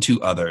turned into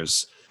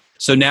others.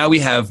 So now we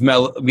have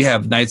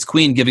Night's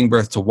Queen giving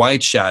birth to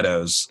white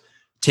shadows,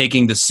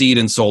 taking the seed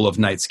and soul of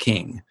Night's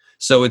King.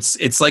 So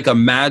it's like a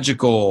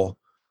magical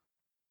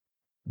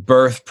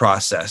birth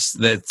process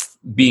that's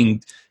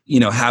being,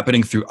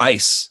 happening through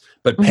ice,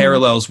 but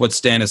parallels what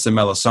Stannis and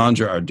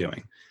Melisandre are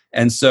doing.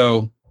 And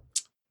so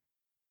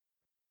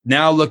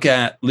now look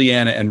at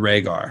Lyanna and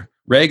Rhaegar.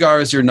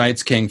 Rhaegar is your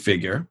Night's King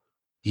figure.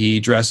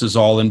 He dresses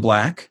all in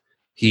black.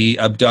 He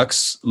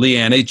abducts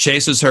Lyanna. He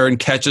chases her and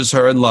catches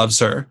her and loves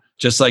her,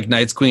 just like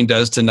Night's King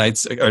does to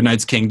Night's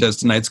King does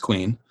to Night's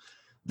Queen.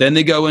 Then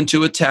they go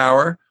into a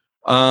tower,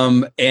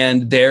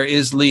 and there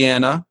is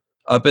Lyanna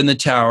up in the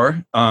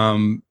tower,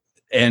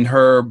 and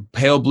her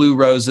pale blue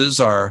roses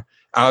are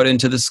out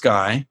into the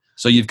sky.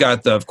 So you've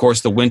got, of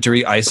course, the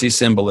wintry, icy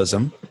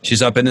symbolism.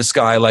 She's up in the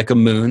sky like a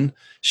moon.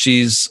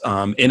 She's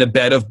in a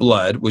bed of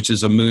blood, which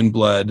is a moon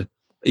blood,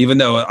 even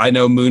though I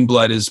know moon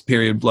blood is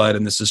period blood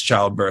and this is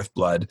childbirth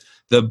blood.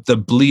 The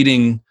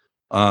bleeding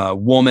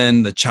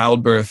woman, the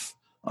childbirth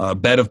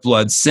bed of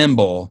blood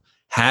symbol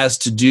has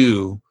to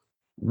do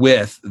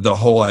with the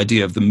whole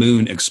idea of the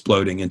moon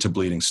exploding into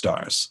bleeding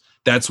stars.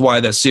 That's why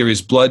the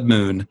series Blood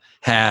Moon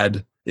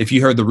had, if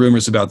you heard the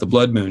rumors about the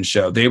Blood Moon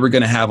show, they were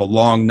going to have a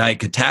long night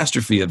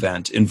catastrophe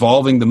event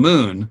involving the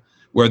moon,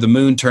 where the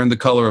moon turned the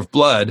color of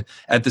blood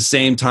at the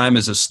same time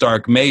as a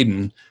Stark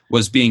maiden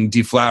was being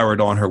deflowered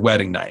on her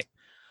wedding night.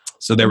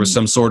 So there was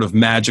some sort of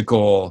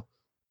magical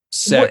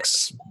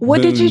sex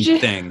what did you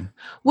thing.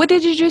 What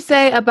did you just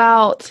say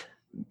about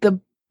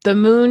the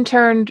moon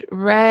turned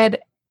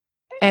red,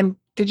 and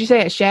did you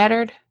say it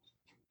shattered?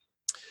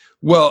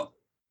 Well,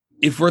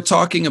 if we're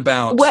talking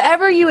about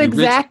whatever you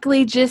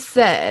exactly just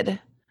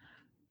said,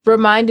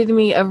 reminded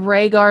me of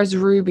Rhaegar's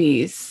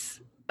rubies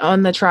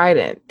on the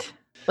trident.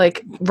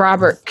 Like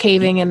Robert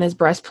caving in his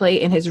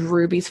breastplate and his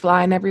rubies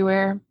flying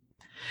everywhere.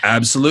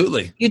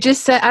 Absolutely. You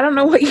just said, I don't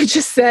know what you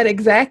just said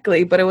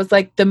exactly, but it was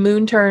like the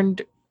moon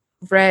turned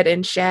red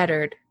and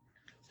shattered.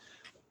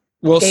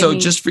 Well, so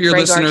just for your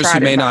listeners who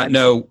may not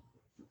know,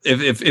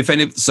 if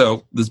any,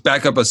 so let's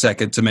back up a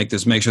second to make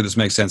sure this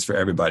makes sense for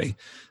everybody.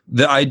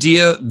 The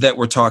idea that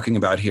we're talking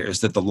about here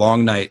is that the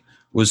Long Night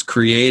was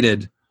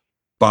created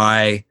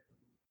by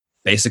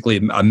basically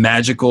a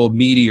magical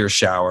meteor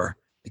shower.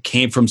 It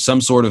came from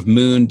some sort of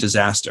moon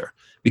disaster,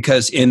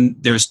 because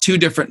there's two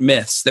different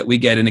myths that we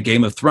get in a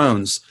Game of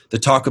Thrones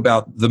that talk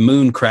about the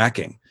moon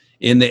cracking.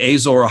 In the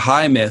Azor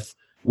Ahai myth,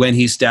 when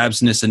he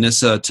stabs Nissa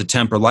Nissa to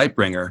temper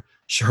Lightbringer,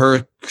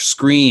 her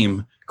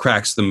scream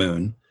cracks the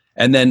moon.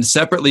 And then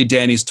separately,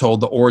 Dany's told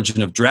the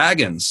origin of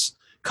dragons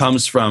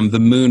comes from the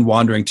moon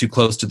wandering too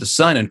close to the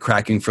sun and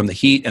cracking from the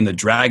heat, and the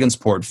dragons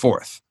poured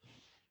forth.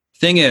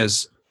 Thing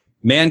is,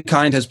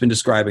 mankind has been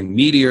describing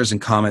meteors and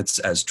comets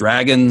as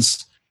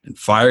dragons and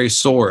fiery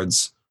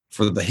swords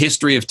for the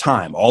history of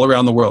time all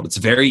around the world. It's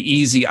a very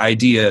easy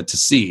idea to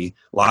see.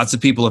 Lots of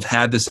people have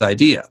had this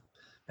idea.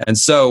 And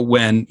so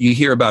when you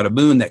hear about a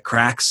moon that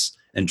cracks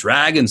and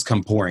dragons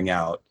come pouring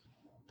out,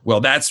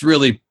 well,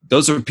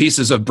 those are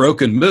pieces of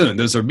broken moon.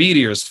 Those are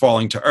meteors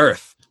falling to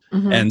Earth.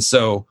 Mm-hmm. And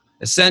so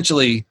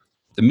essentially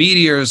the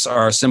meteors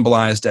are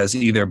symbolized as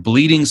either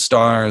bleeding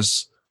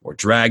stars or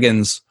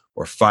dragons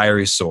or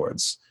fiery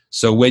swords.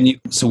 So when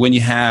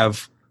you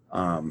have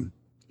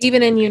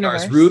even in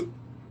universe,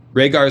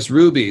 Rhaegar's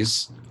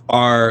rubies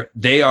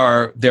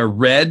they're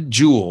red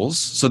jewels,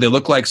 so they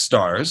look like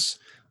stars,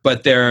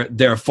 but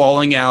they're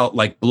falling out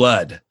like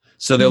blood.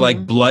 So they're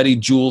like bloody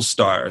jewel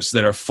stars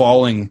that are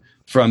falling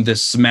from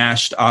this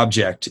smashed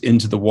object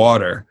into the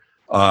water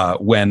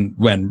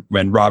when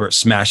Robert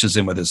smashes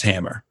him with his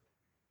hammer.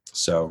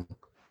 So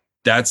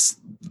that's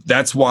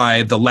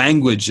why the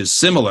language is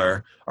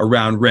similar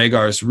around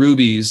Rhaegar's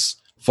rubies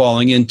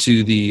falling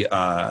into the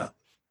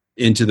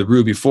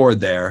ruby ford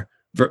there,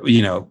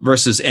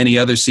 versus any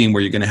other scene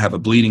where you're going to have a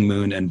bleeding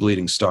moon and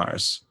bleeding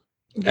stars.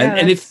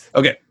 Yeah,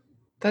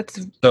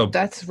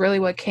 that's really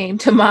what came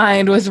to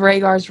mind was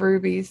Rhaegar's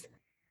rubies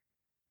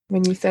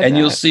when you said that.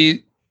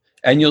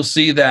 You'll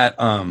see that.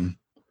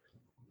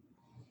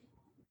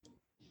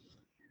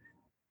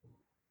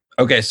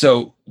 Okay,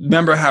 so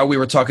remember how we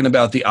were talking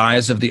about the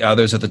eyes of the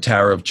others at the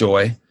Tower of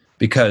Joy,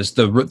 because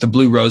the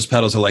blue rose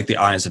petals are like the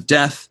eyes of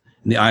death,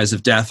 and the eyes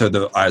of death are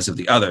the eyes of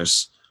the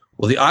others.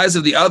 Well, the eyes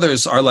of the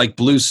others are like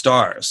blue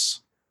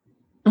stars.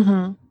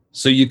 Mm-hmm.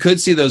 So you could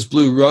see those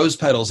blue rose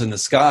petals in the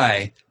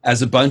sky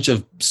as a bunch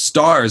of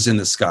stars in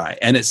the sky.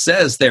 And it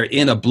says they're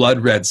in a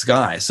blood red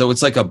sky. So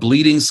it's like a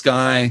bleeding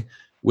sky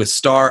with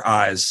star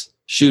eyes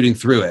shooting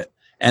through it.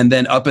 And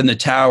then up in the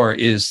tower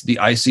is the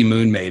icy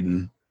moon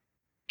maiden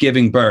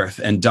giving birth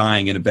and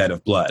dying in a bed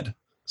of blood.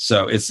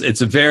 So it's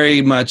a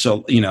very much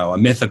a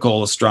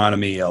mythical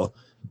astronomy, a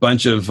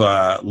bunch of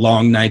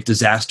long night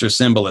disaster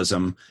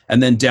symbolism.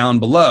 And then down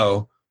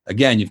below,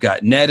 again, you've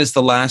got Ned as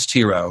the last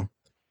hero.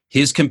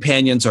 His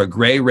companions are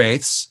gray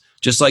wraiths,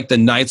 just like the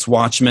Night's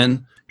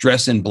Watchmen,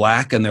 dress in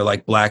black, and they're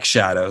like black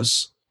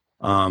shadows.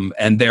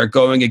 And they're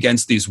going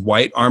against these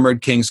white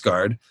armored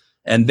Kingsguard,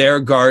 and they're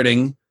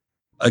guarding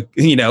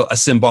a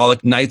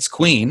symbolic Night's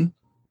Queen,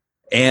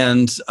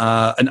 and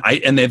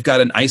they've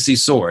got an icy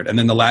sword. And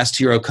then the last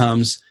hero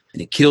comes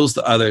and he kills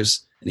the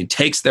others, and he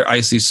takes their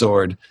icy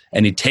sword,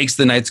 and he takes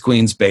the Night's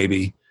Queen's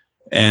baby,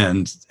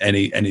 and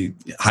he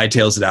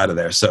hightails it out of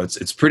there. So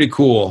it's pretty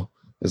cool.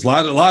 There's a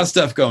lot of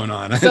stuff going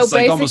on. So it's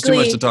like almost too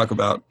much to talk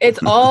about. It's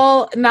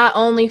all not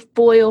only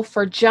foil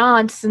for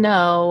Jon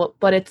Snow,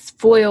 but it's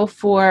foil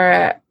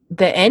for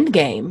the end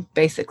game,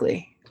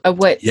 basically, of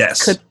what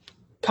could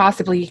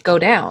possibly go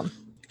down.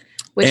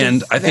 Which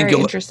is very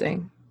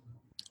interesting.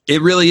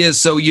 It really is.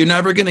 So you're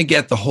never going to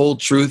get the whole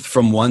truth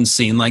from one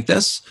scene like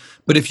this.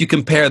 But if you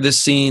compare this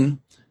scene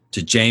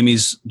to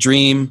Jaime's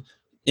dream,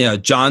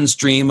 Jon's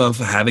dream of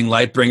having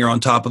Lightbringer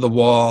on top of the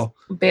wall,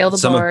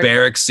 some of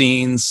Beric's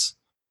scenes.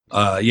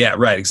 Yeah,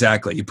 right,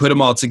 exactly. You put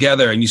them all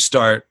together and you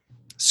start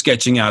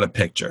sketching out a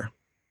picture.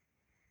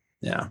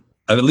 Yeah,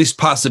 of at least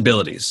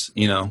possibilities,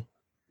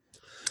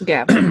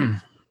 Yeah.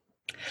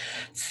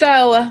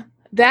 So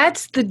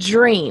that's the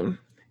dream.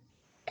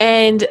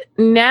 And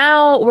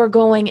now we're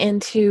going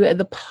into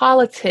the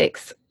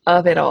politics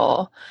of it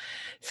all.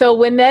 So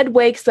when Ned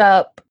wakes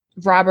up,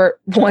 Robert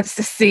wants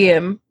to see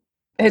him.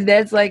 And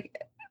Ned's like,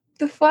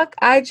 the fuck?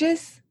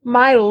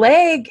 My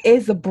leg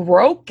is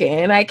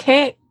broken. I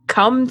can't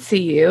come to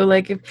you.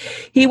 Like,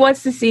 if he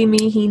wants to see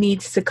me, he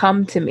needs to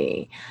come to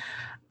me.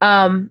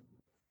 And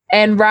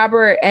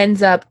Robert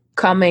ends up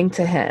coming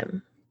to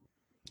him.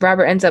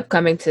 Robert ends up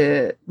coming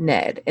to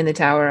Ned in the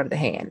Tower of the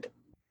Hand.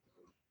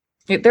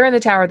 They're in the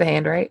Tower of the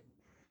Hand, right?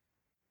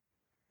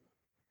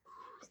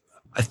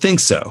 I think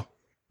so.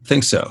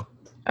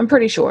 I'm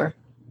pretty sure.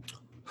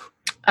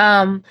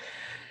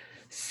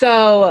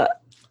 So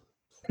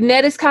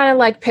Ned is kind of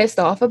like pissed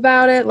off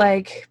about it,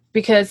 like,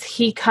 because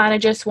he kind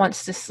of just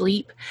wants to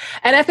sleep.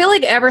 And I feel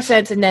like ever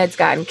since Ned's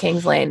gotten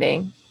King's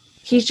Landing,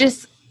 he's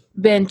just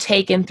been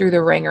taken through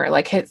the ringer.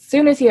 Like, as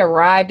soon as he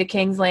arrived at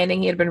King's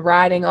Landing, he had been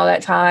riding all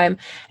that time,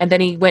 and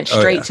then he went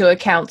straight to a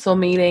council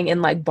meeting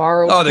and like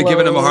borrowed clothes. They're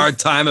giving him a hard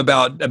time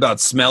about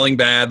smelling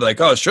bad. Like,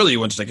 surely you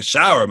want to take a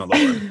shower, my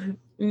lord.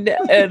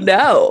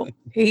 No.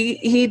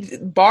 He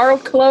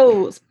borrowed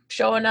clothes,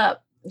 showing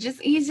up.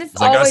 He's just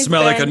like, I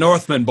smell like a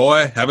Northman,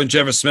 boy. Haven't you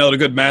ever smelled a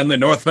good manly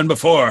Northman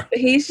before?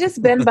 He's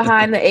just been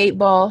behind the 8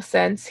 ball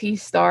since he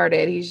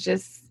started. He's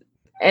just,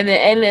 and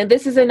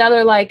this is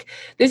another, like,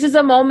 this is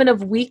a moment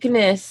of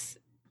weakness.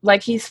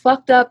 Like, he's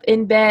fucked up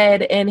in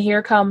bed, and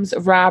here comes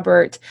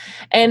Robert.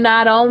 And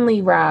not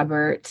only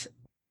Robert,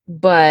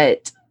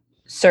 but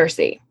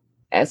Cersei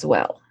as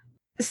well.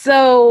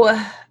 So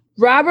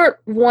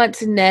Robert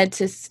wants Ned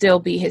to still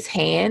be his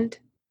hand,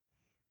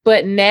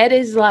 but Ned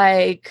is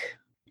like,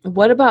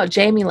 what about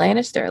Jaime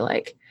Lannister?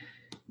 Like,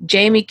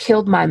 Jaime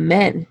killed my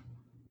men.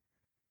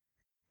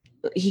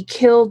 He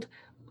killed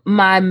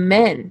my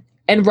men.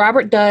 And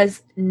Robert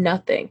does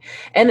nothing.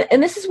 And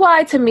this is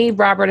why, to me,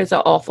 Robert is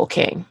an awful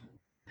king.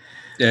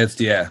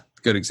 Yeah,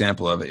 good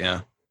example of it,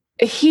 yeah.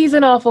 He's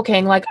an awful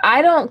king. Like,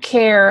 I don't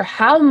care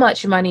how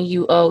much money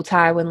you owe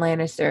Tywin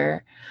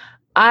Lannister.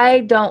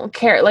 I don't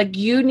care. Like,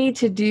 you need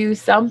to do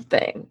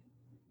something.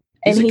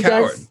 And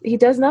he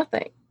does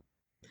nothing.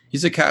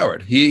 He's a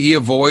coward. He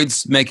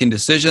avoids making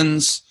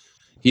decisions.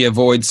 He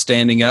avoids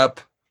standing up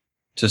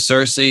to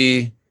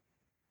Cersei,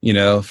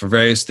 for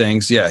various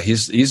things. Yeah,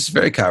 he's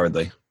very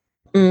cowardly.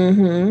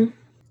 Mm-hmm.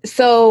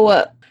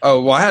 So.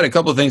 I had a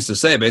couple of things to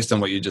say based on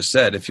what you just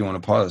said. If you want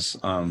to pause.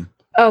 Go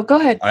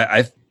ahead.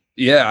 I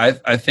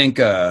think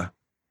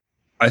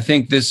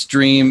this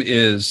dream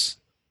is.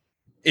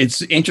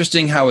 It's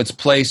interesting how it's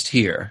placed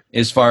here,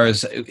 as far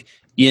as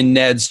in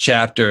Ned's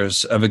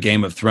chapters of A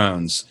Game of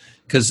Thrones.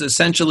 Because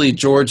essentially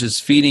George is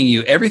feeding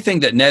you everything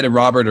that Ned and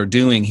Robert are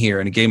doing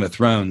here in A Game of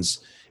Thrones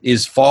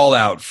is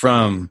fallout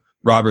from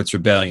Robert's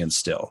Rebellion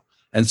still.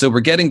 And so we're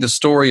getting the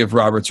story of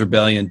Robert's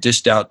Rebellion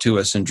dished out to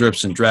us in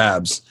drips and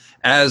drabs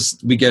as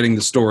we're getting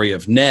the story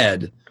of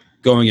Ned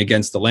going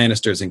against the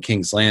Lannisters in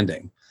King's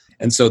Landing.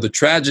 And so the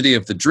tragedy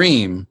of the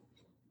dream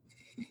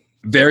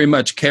very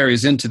much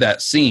carries into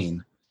that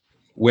scene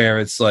where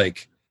it's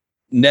like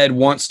Ned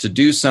wants to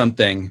do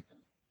something,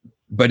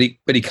 but he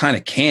kind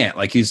of can't.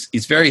 Like, he's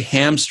very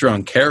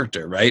hamstrung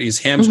character, right? He's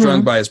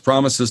hamstrung by his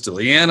promises to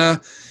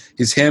Lyanna.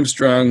 He's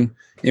hamstrung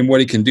in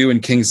what he can do in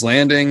King's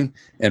Landing,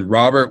 and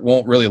Robert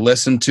won't really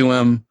listen to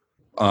him.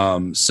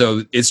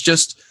 So it's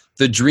just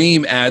the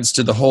dream adds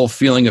to the whole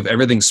feeling of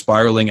everything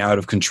spiraling out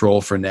of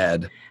control for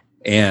Ned.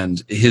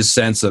 and his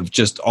sense of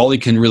just all he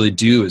can really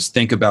do is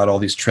think about all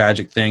these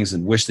tragic things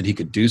and wish that he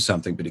could do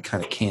something, but he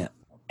kind of can't.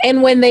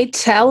 And when they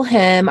tell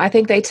him, I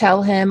think they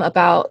tell him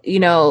about,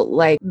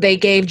 like they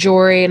gave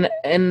Jory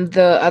and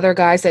the other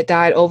guys that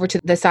died over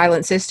to the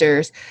Silent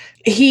Sisters,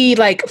 he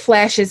like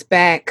flashes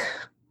back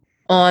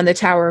on the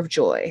Tower of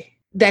Joy,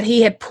 that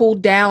he had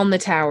pulled down the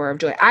Tower of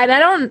Joy.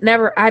 I've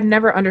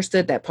never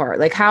understood that part.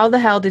 Like, how the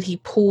hell did he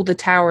pull the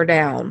tower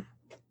down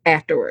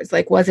afterwards?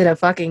 Like, was it a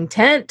fucking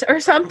tent or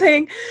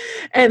something?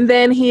 And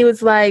then he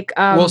was like,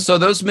 well, so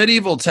those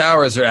medieval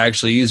towers are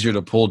actually easier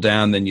to pull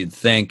down than you'd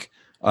think.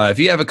 If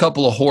you have a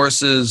couple of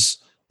horses,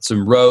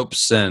 some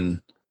ropes, and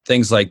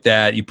things like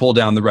that, you pull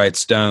down the right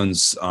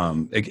stones,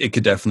 it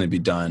could definitely be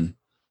done.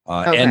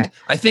 Okay. And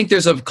I think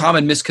there's a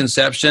common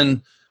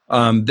misconception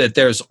that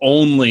there's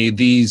only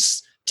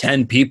these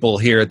 10 people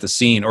here at the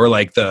scene, or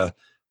like the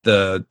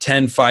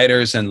 10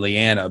 fighters and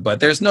Leanna,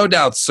 but there's no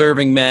doubt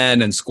serving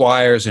men and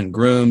squires and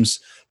grooms.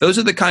 Those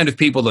are the kind of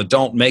people that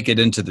don't make it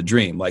into the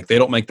dream. Like, they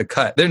don't make the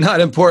cut. They're not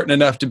important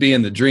enough to be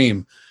in the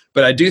dream.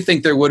 But I do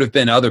think there would have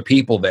been other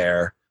people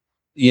there,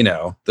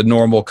 the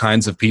normal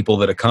kinds of people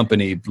that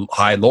accompany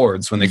high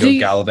lords when they go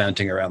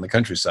gallivanting around the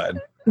countryside.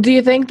 Do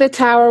you think the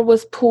tower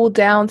was pulled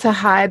down to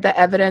hide the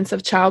evidence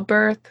of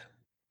childbirth?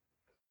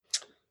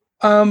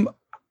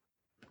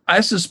 I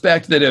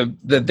suspect that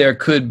there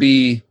could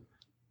be,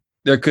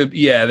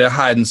 they're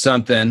hiding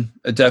something.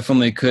 It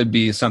definitely could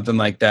be something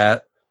like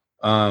that.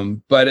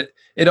 But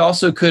it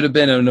also could have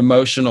been an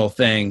emotional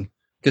thing,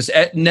 because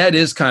Ned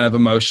is kind of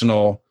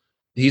emotional.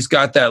 He's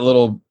got that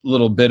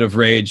little bit of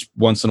rage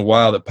once in a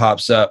while that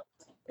pops up,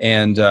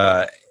 and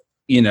I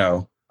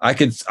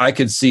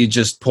could see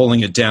just pulling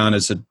it down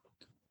as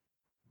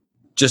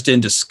just in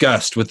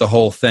disgust with the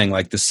whole thing,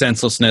 like the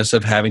senselessness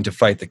of having to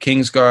fight the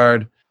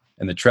Kingsguard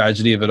and the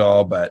tragedy of it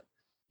all. But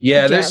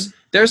yeah,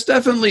 there's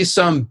definitely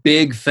some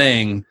big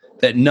thing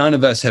that none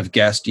of us have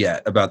guessed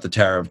yet about the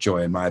Tower of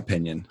Joy, in my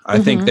opinion. I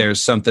think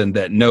there's something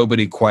that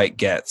nobody quite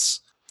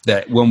gets,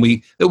 that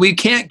we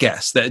can't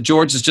guess, that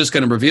George is just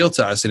going to reveal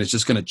to us, and it's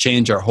just going to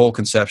change our whole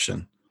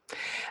conception.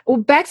 Well,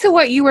 back to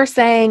what you were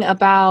saying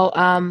about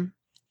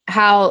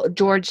how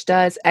George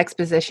does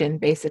exposition,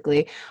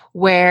 basically,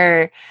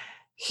 where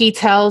he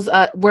tells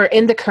we're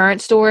in the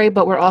current story,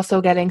 but we're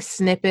also getting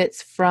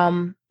snippets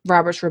from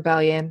Robert's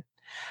Rebellion.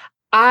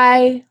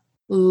 I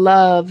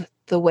love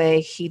the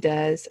way he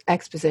does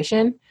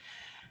exposition.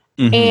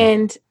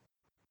 And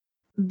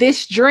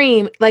this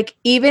dream, like,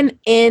 even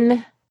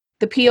in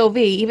the POV,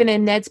 even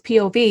in Ned's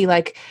POV,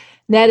 like,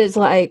 Ned is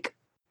like,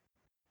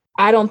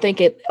 I don't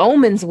think it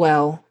omens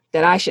well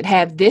that I should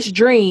have this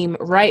dream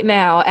right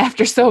now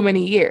after so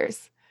many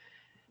years.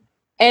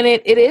 And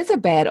it is a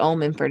bad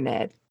omen for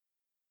Ned.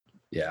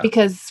 Yeah.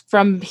 Because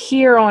from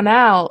here on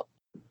out,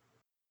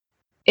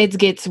 it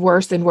gets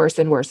worse and worse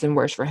and worse and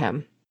worse for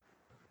him.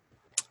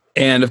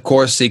 And of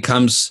course, he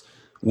comes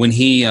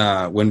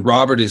when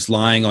Robert is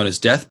lying on his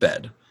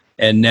deathbed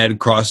and Ned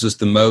crosses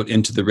the moat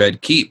into the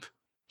Red Keep.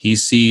 He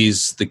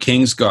sees the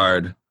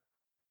Kingsguard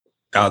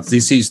out. He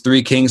sees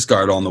 3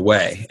 Kingsguard on the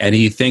way, and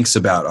he thinks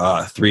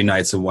about 3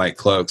 knights in white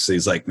cloaks. So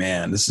he's like,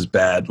 man, this is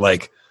bad.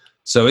 Like,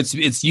 so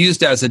it's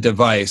used as a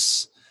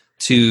device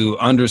to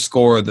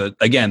underscore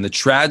the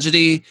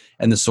tragedy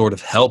and the sort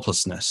of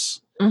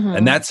helplessness.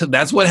 And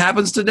that's what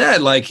happens to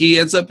Ned. Like, he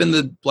ends up in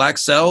the black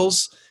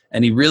cells,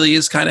 and he really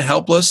is kind of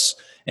helpless,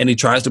 and he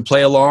tries to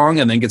play along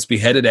and then gets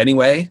beheaded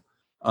anyway.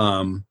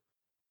 The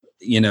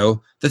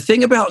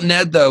thing about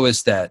Ned, though,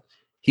 is that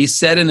he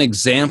set an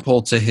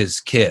example to his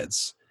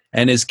kids,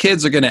 and his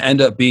kids are going to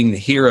end up being the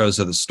heroes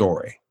of the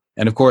story.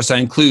 And of course, I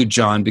include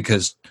John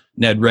because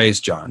Ned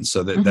raised John,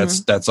 so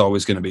that's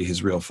always going to be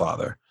his real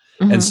father.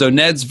 And so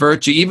Ned's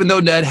virtue, even though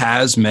Ned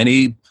has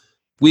many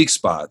weak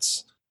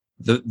spots,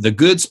 the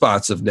good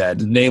spots of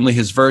Ned, namely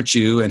his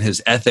virtue and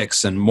his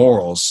ethics and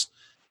morals,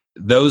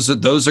 those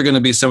are going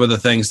to be some of the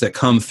things that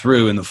come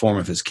through in the form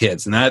of his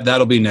kids, and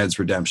that'll be Ned's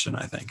redemption,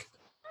 I think.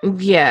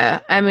 Yeah,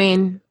 I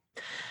mean,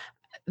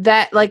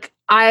 that, like,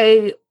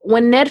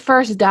 when Ned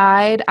first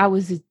died, I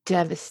was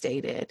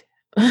devastated.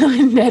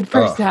 When Ned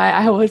first died,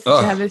 I was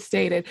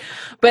devastated.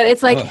 But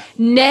it's like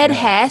Ned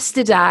has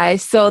to die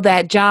so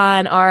that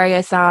Jon, Arya,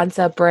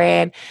 Sansa,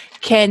 Bran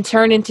can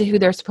turn into who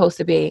they're supposed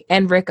to be.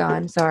 And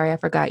Rickon. Sorry, I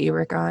forgot you,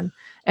 Rickon.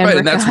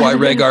 And that's why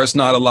Rhaegar's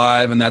not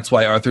alive, and that's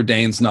why Arthur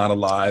Dayne's not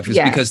alive, is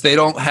because they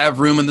don't have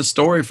room in the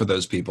story for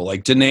those people.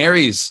 Like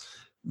Daenerys,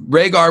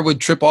 Rhaegar would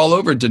trip all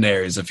over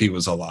Daenerys if he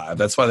was alive.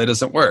 That's why that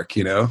doesn't work,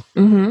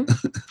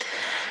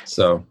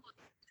 So...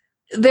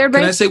 Can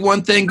I say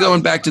one thing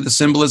going back to the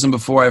symbolism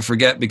before I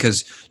forget?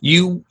 Because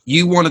you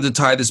wanted to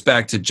tie this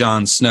back to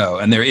Jon Snow,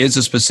 and there is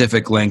a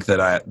specific link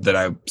that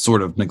I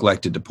sort of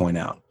neglected to point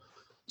out.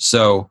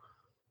 So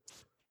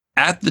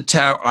at the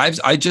tower,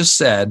 I just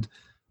said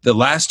the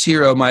last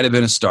hero might have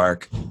been a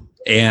Stark,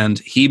 and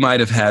he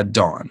might have had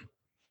Dawn.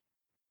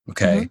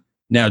 Okay.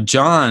 Now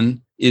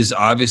Jon is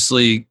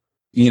obviously,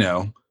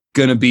 going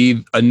to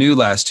be a new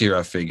last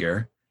hero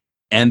figure,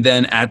 and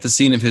then at the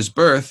scene of his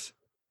birth,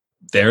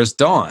 there's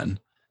Dawn.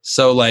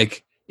 So,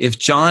 like, if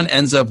Jon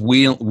ends up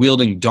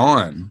wielding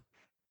Dawn,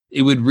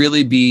 it would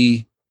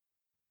make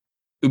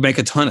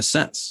a ton of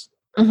sense.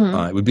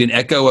 It would be an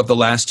echo of the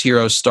last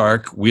hero,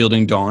 Stark,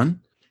 wielding Dawn,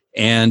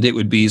 and it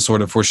would be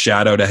sort of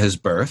foreshadowed at his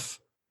birth.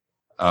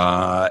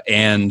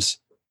 And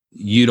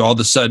you'd all of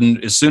a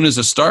sudden, as soon as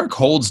a Stark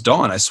holds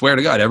Dawn, I swear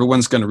to God,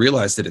 everyone's going to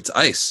realize that it's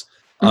ice.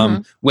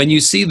 When you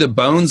see the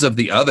bones of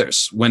the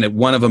others, when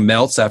one of them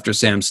melts after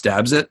Sam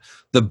stabs it,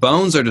 the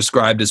bones are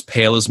described as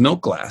pale as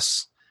milk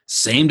glass.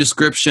 Same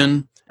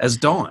description as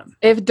Dawn.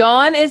 If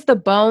Dawn is the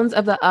bones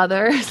of the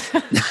others.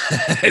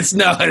 It's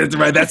not,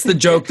 right? That's the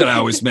joke that I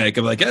always make.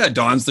 I'm like, yeah,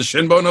 Dawn's the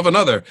shin bone of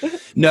another.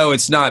 No,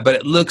 it's not, but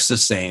it looks the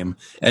same.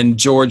 And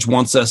George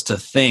wants us to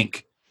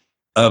think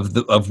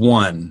of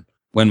one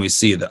when we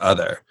see the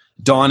other.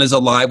 Dawn is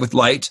alive with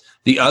light.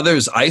 The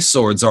other's ice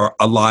swords are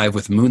alive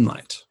with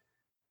moonlight.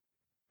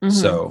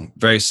 So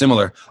very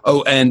similar.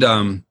 Oh,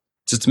 and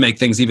just to make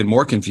things even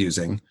more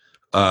confusing,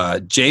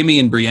 Jaime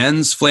and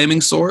Brienne's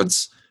flaming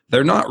swords,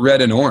 they're not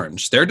red and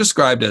orange. They're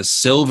described as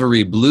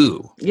silvery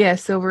blue. Yeah,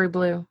 silvery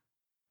blue.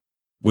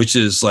 Which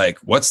is like,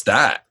 what's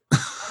that?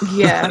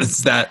 Yeah.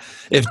 It's that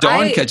if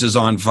Dawn catches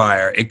on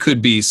fire, it could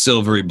be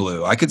silvery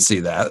blue. I could see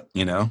that,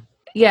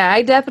 Yeah,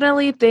 I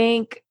definitely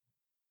think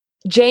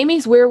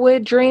Jaime's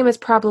Weirwood dream is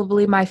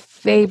probably my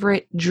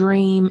favorite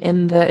dream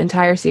in the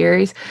entire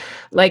series.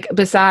 Like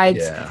besides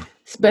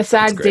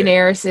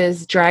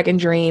Daenerys's dragon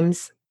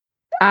dreams,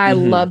 I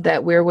love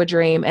that Weirwood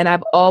dream. And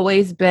I've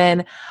always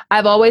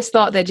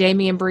thought that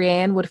Jaime and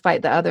Brienne would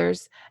fight the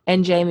others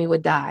and Jaime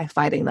would die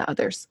fighting the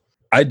others.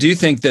 I do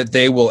think that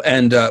they will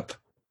end up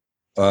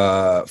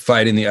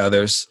fighting the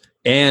others.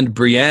 And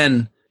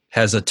Brienne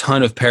has a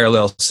ton of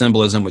parallel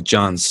symbolism with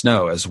Jon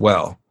Snow as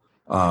well.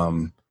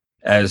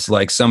 As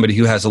like somebody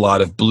who has a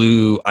lot of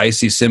blue,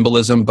 icy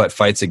symbolism, but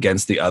fights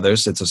against the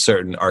others. It's a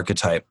certain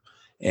archetype.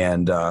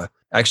 And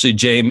actually,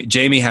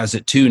 Jaime has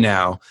it too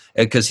now,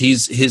 because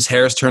his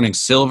hair is turning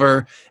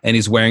silver, and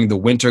he's wearing the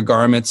winter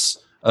garments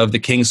of the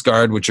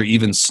Kingsguard, which are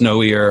even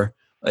snowier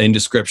in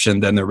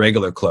description than the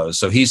regular clothes.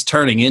 So he's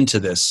turning into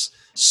this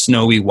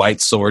snowy white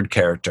sword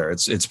character.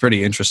 It's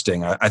pretty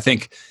interesting. I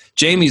think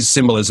Jaime's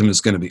symbolism is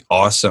going to be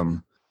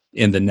awesome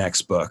in the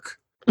next book.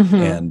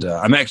 And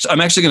I'm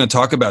actually going to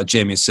talk about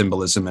Jaime's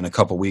symbolism in a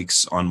couple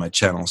weeks on my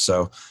channel.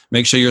 So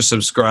make sure you're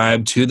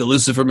subscribed to the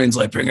Lucifer Means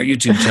Lightbringer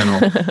YouTube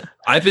channel.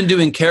 I've been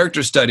doing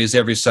character studies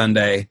every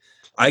Sunday.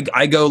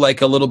 I go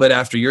like a little bit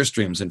after your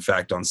streams. In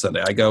fact, on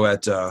Sunday, I go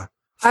at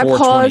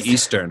 4:20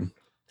 Eastern.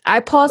 I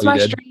paused my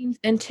streams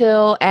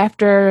until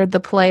after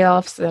the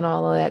playoffs and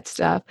all of that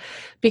stuff,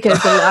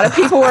 because a lot of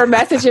people were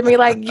messaging me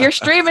like, you're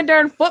streaming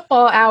during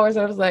football hours.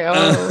 I was like,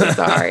 oh,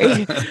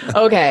 sorry.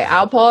 Okay,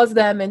 I'll pause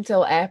them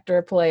until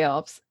after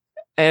playoffs.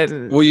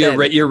 And well,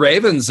 your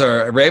Ravens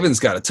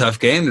got a tough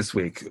game this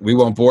week. We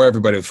won't bore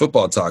everybody with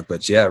football talk,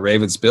 but yeah,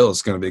 Ravens Bills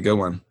is going to be a good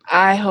one.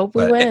 I hope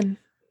we win.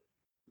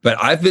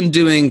 But I've been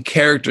doing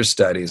character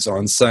studies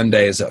on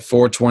Sundays at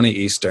 4:20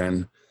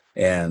 Eastern,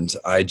 and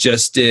I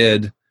just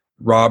did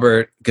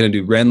Robert, going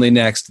to do Renly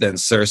next, then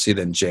Cersei,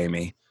 then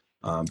Jaime.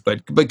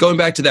 But going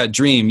back to that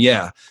dream,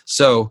 yeah.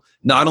 So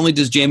not only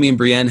does Jaime and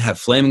Brienne have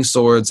flaming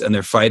swords and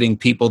they're fighting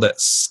people that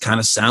kind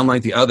of sound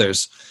like the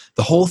others,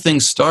 the whole thing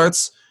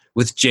starts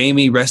with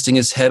Jaime resting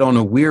his head on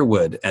a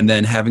weirwood and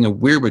then having a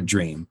weirwood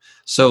dream.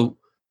 So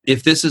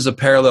if this is a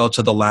parallel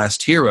to the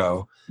last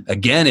hero,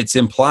 again, it's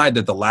implied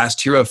that the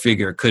last hero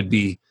figure could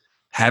be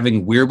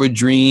having weirwood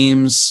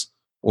dreams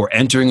or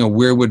entering a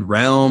weirwood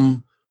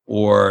realm,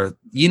 or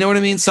you know what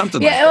I mean?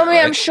 Something like that. I mean,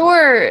 right?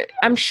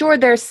 I'm sure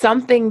there's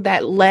something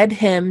that led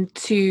him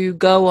to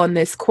go on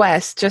this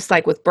quest, just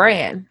like with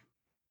Bran.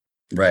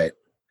 Right.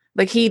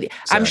 Like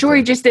I'm sure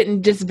he just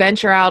didn't just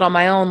venture out on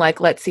my own,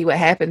 like, let's see what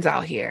happens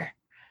out here.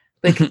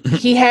 Like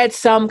he had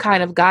some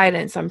kind of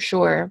guidance, I'm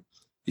sure.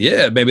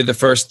 Yeah, maybe the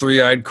first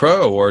three-eyed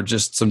crow, or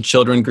just some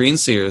children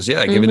greenseers.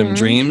 Yeah, giving him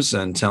dreams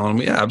and telling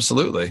him, yeah,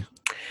 absolutely.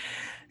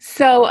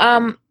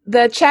 So,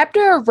 the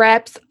chapter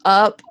wraps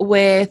up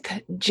with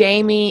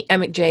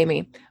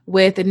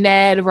with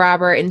Ned,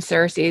 Robert, and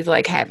Cersei's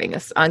like having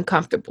this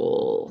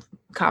uncomfortable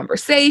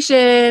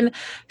conversation.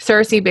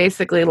 Cersei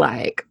basically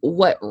like,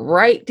 what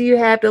right do you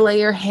have to lay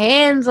your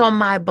hands on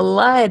my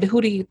blood? Who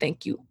do you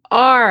think you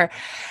are?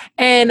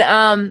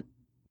 And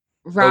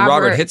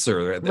Robert hits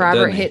her.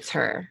 Robert hits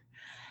her.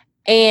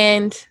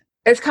 And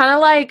it's kind of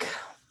like,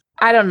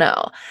 I don't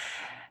know.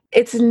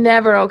 It's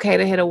never okay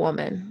to hit a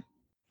woman,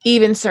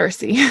 even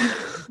Cersei.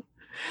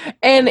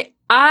 And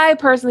I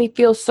personally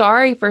feel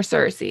sorry for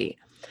Cersei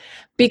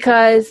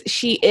because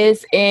she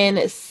is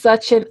in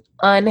such an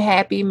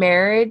unhappy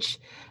marriage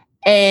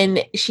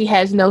and she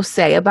has no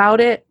say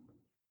about it.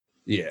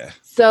 Yeah.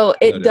 So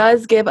it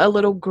does give a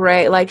little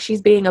gray, like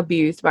she's being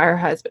abused by her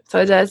husband.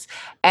 So it does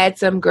add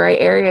some gray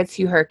area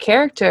to her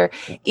character,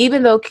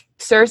 even though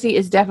Cersei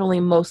is definitely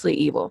mostly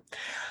evil.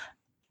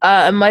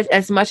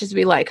 As much as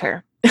we like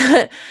her.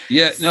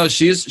 Yeah, no,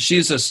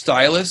 she's a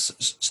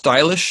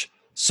stylish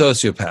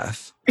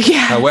sociopath.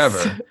 Yes.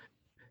 However,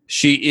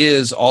 she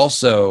is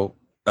also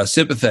a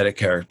sympathetic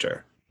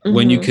character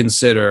when you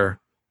consider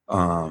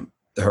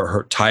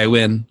her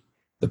Tywin,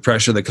 the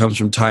pressure that comes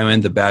from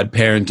Tywin, the bad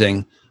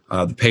parenting,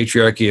 the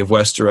patriarchy of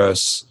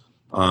Westeros,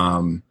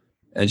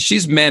 and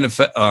she's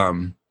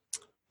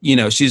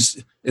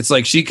it's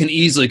like she can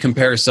easily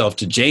compare herself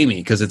to Jaime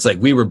because it's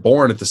like we were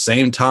born at the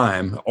same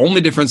time.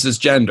 Only difference is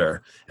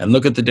gender, and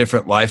look at the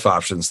different life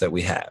options that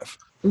we have.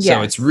 Yes.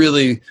 So it's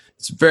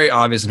very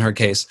obvious in her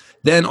case.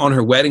 Then on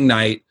her wedding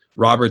night,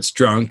 Robert's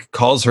drunk,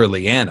 calls her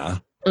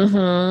Lyanna.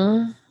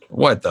 Mm-hmm.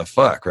 What the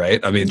fuck, right?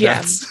 I mean,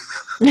 that's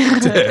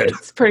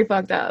it's pretty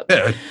fucked up.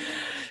 Dude.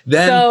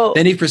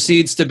 Then he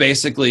proceeds to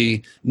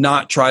basically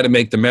not try to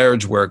make the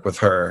marriage work with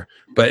her,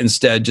 but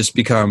instead just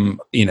become,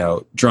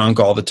 drunk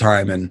all the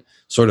time and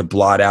sort of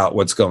blot out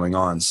what's going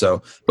on.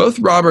 So both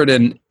Robert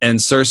and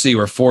Cersei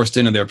were forced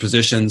into their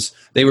positions.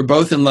 They were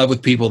both in love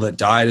with people that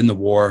died in the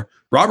war.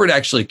 Robert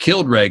actually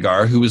killed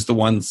Rhaegar, who was the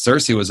one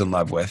Cersei was in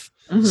love with.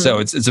 Mm-hmm. So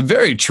it's a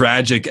very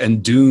tragic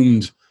and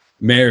doomed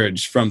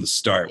marriage from the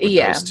start with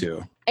those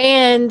two.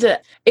 And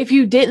if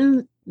you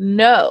didn't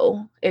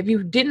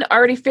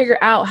already figure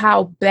out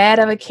how bad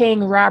of a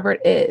king Robert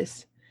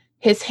is,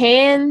 his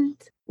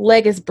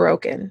leg is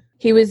broken.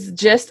 He was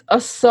just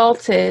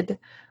assaulted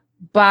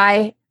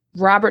by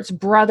Robert's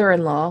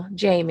brother-in-law,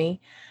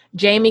 Jaime.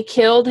 Jaime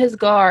killed his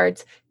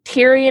guards.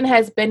 Tyrion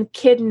has been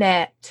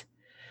kidnapped.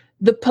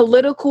 The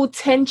political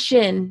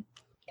tension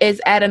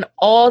is at an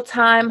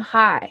all-time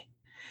high.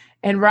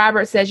 And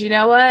Robert says, you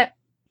know what?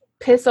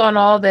 Piss on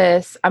all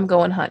this. I'm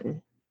going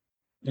hunting.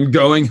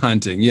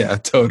 Yeah,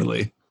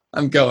 totally.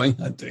 I'm going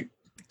hunting.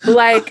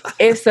 Like,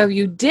 if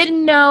you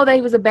didn't know that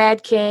he was a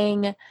bad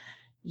king,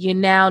 you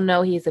now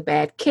know he's a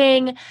bad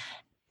king.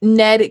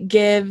 Ned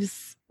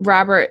gives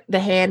Robert the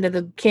Hand of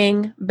the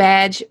King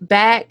badge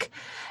back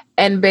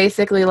and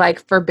basically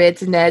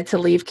forbids Ned to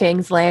leave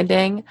King's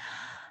Landing.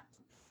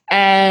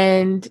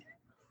 And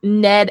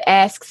Ned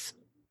asks,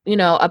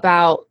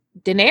 about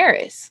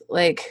Daenerys.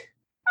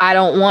 I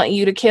don't want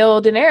you to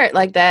kill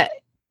Daenerys. That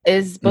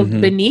is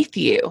beneath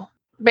you.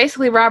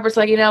 Basically, Robert's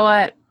like, you know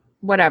what?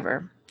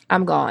 Whatever.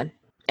 I'm gone.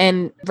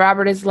 And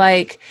Robert is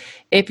like,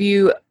 if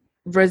you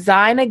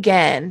resign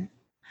again,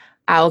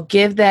 I'll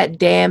give that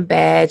damn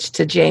badge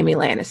to Jaime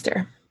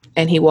Lannister.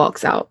 And he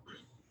walks out.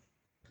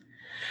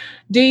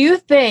 Do you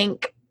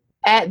think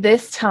at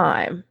this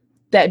time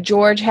that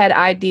George had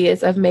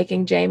ideas of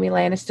making Jaime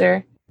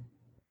Lannister,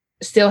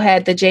 still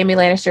had the Jaime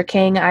Lannister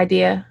king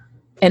idea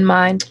in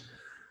mind?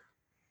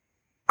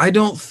 I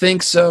don't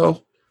think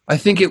so. I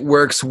think it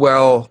works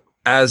well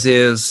as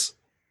a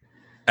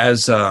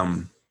sort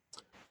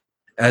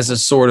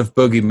of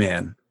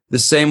boogeyman. The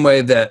same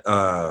way that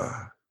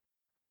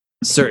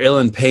Sir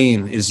Ilyn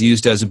Payne is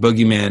used as a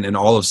boogeyman in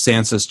all of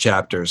Sansa's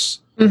chapters,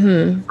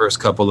 the first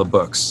couple of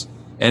books.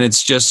 And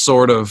it's just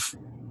sort of,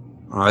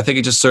 I think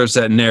it just serves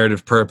that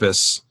narrative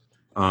purpose.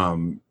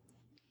 And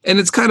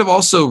it's kind of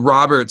also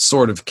Robert's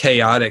sort of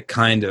chaotic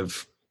kind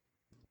of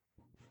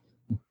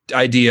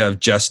idea of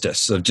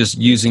justice, of just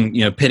using,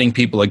 pitting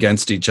people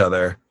against each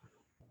other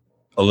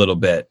a little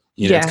bit.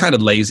 It's kind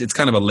of lazy. It's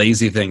kind of a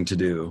lazy thing to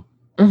do.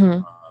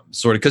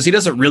 Sort of, because he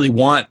doesn't really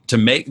want to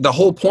make the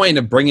whole point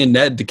of bringing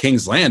Ned to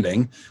King's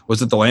Landing was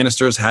that the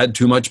Lannisters had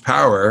too much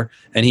power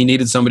and he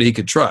needed somebody he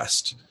could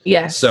trust.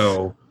 Yes.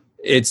 So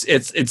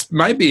it's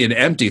might be an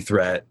empty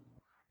threat,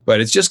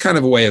 but it's just kind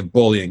of a way of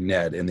bullying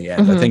Ned in the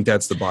end. I think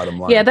that's the bottom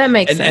line. Yeah, that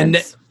makes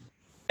sense.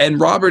 And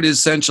Robert is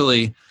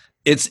essentially,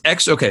 it's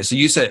extra. Okay, so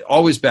you said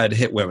always bad to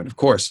hit women, of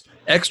course.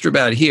 Extra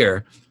bad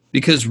here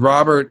because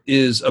Robert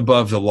is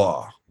above the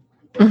law.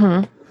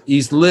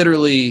 He's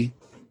literally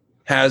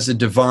has a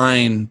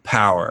divine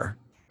power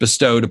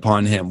bestowed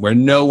upon him where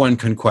no one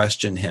can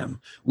question him.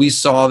 We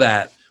saw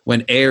that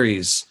when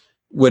Aerys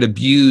would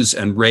abuse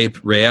and rape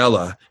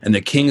Rhaella and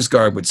the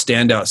Kingsguard would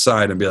stand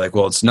outside and be like,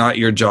 well, it's not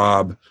your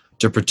job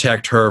to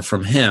protect her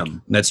from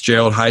him. And that's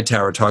Gerald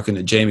Hightower talking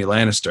to Jaime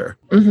Lannister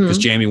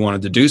because Jaime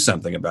wanted to do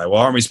something about it.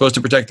 Well, aren't we supposed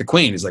to protect the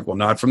queen? He's like, well,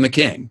 not from the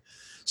king.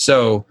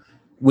 So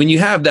when you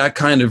have that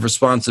kind of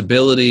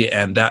responsibility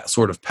and that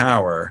sort of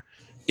power,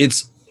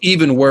 it's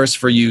even worse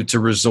for you to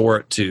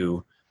resort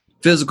to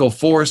physical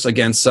force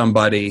against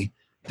somebody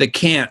that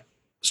can't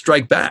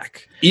strike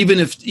back, even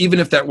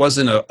if that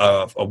wasn't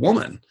a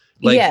woman.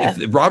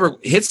 If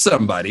Robert hits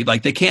somebody,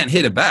 they can't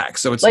hit it back,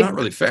 so it's not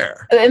really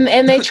fair.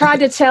 And they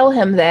tried to tell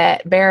him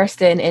that,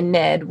 Barristan and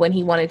Ned, when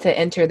he wanted to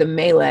enter the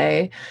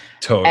melee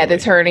at the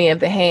turning of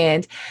the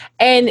hand.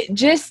 And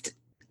just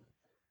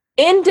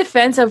in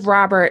defense of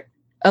Robert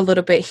a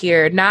little bit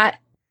here, not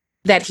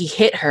that he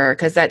hit her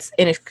because that's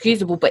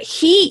inexcusable, but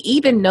he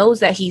even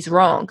knows that he's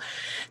wrong.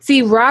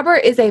 See, Robert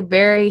is a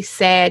very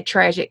sad,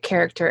 tragic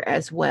character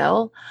as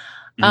well,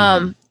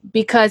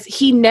 because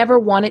he never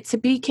wanted to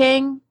be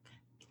king,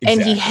 and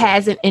he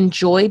hasn't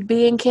enjoyed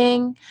being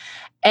king.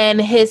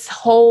 And his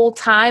whole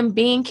time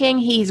being king,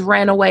 he's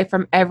ran away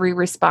from every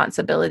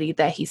responsibility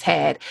that he's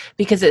had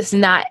because it's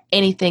not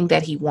anything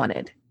that he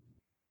wanted.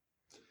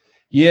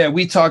 Yeah,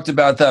 we talked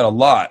about that a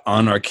lot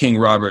on our King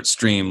Robert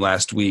stream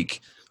last week.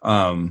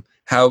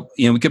 how,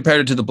 we compared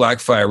it to the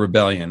Blackfire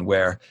Rebellion,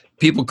 where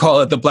people call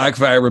it the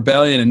Blackfire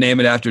Rebellion and name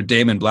it after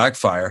Damon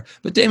Blackfire.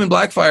 But Damon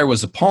Blackfire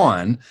was a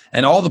pawn,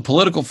 and all the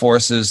political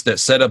forces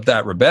that set up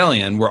that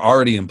rebellion were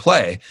already in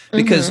play,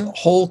 because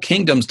whole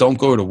kingdoms don't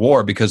go to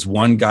war because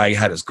one guy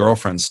had his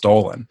girlfriend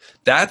stolen.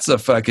 That's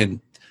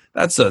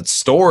a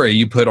story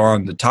you put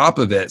on the top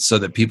of it so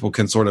that people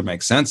can sort of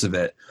make sense of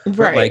it. Right.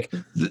 But like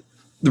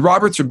the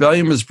Roberts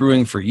Rebellion was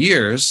brewing for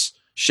years.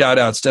 Shout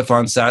out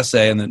Stefan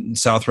Sasse and the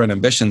Southern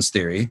Ambitions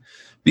theory,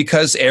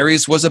 because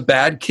Ares was a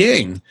bad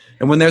king.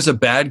 And when there's a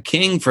bad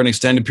king for an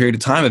extended period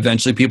of time,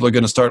 eventually people are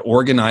going to start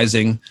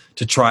organizing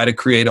to try to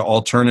create an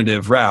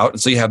alternative route.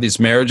 And so you have these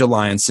marriage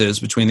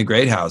alliances between the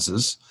great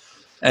houses.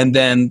 And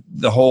then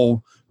the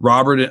whole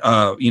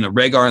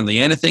Rhaegar and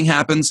Lyanna thing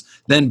happens.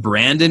 Then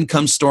Brandon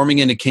comes storming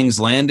into King's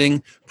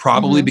Landing,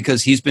 probably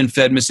because he's been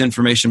fed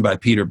misinformation by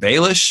Peter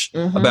Baelish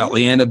about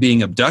Lyanna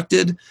being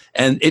abducted.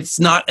 And it's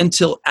not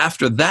until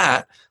after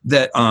that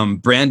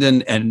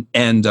Brandon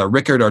and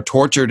Rickard are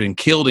tortured and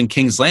killed in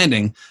King's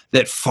Landing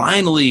that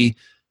finally,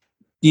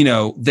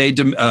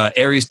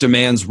 Aerys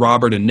demands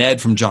Robert and Ned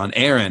from Jon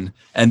Arryn,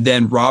 and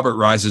then Robert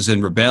rises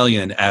in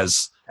rebellion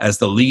as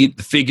the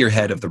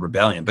figurehead of the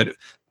rebellion. But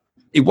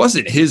it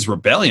wasn't his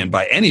rebellion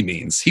by any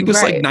means. He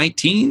was like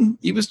 19.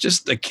 He was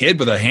just a kid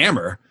with a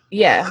hammer.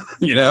 Yeah.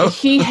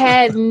 He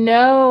had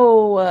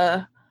no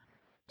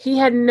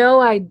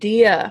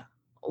idea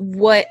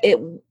what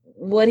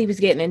he was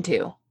getting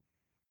into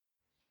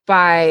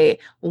by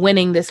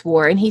winning this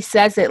war. And he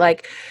says it,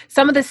 like,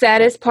 some of the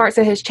saddest parts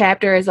of his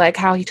chapter is like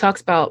how he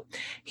talks about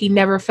he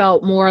never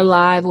felt more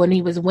alive when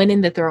he was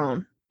winning the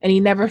throne, and he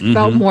never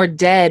felt more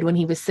dead when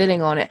he was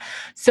sitting on it.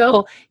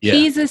 So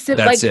he's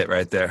that's it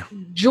right there.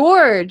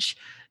 George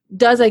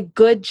does a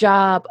good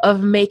job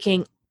of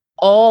making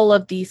all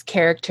of these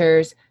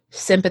characters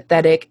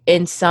sympathetic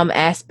in some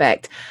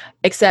aspect,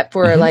 except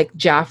for like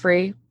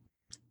Joffrey,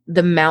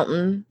 the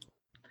Mountain.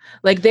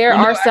 Like there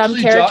are some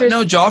characters.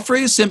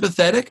 Joffrey is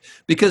sympathetic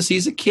because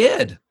he's a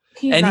kid.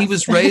 He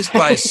was raised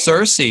by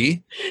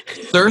Cersei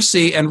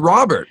and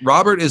Robert.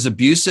 Robert is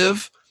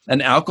abusive. An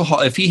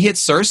alcohol. If he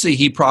hits Cersei,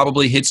 he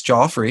probably hits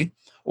Joffrey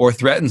or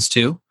threatens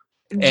to.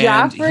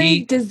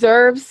 Joffrey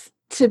deserves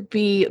to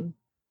be.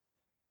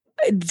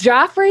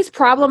 Joffrey's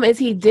problem is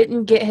he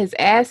didn't get his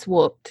ass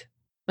whooped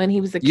when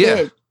he was a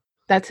kid.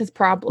 That's his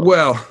problem.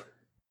 Well,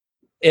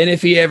 and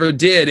if he ever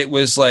did, it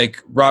was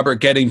like Robert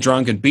getting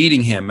drunk and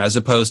beating him, as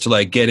opposed to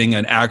like getting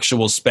an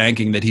actual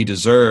spanking that he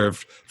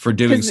deserved for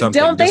doing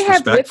something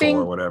disrespectful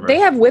or whatever. They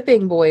have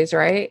whipping boys,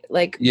 right?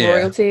 Like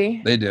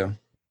royalty. They do.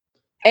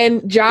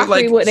 And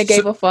Joffrey wouldn't have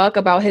gave a fuck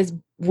about his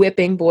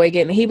whipping boy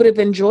getting. He would have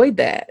enjoyed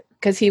that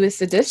because he was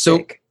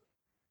sadistic.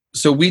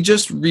 So we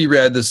just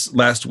reread this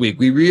last week.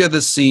 We reread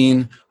the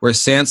scene where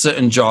Sansa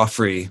and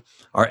Joffrey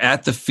are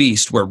at the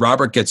feast where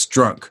Robert gets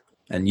drunk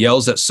and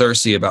yells at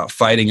Cersei about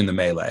fighting in the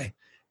melee.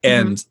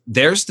 And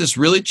there's this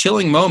really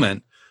chilling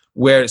moment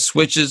where it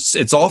switches.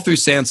 It's all through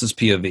Sansa's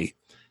POV.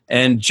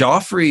 And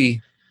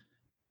Joffrey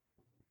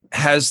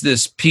has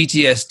this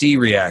PTSD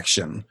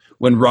reaction.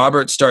 When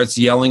Robert starts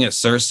yelling at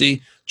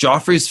Cersei,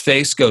 Joffrey's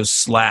face goes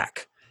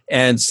slack,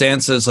 and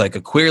Sansa's like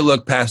a queer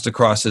look passed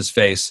across his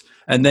face.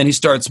 And then he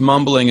starts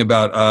mumbling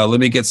about,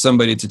 let me get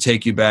somebody to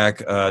take you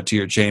back to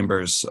your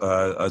chambers.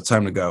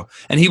 Time to go.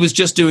 And he was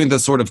just doing the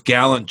sort of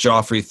gallant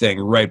Joffrey thing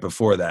right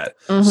before that.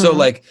 So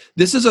like,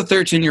 this is a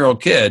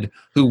 13-year-old kid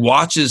who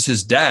watches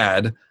his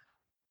dad,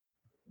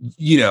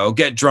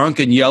 get drunk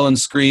and yell and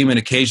scream and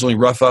occasionally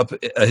rough up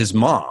his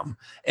mom.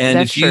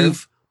 And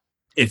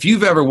if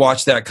you've ever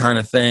watched that kind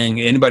of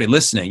thing, anybody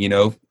listening,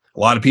 a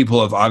lot of people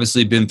have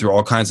obviously been through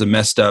all kinds of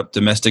messed up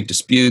domestic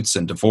disputes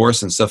and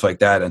divorce and stuff like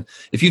that. And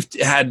if you've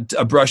had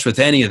a brush with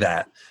any of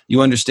that,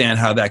 you understand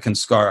how that can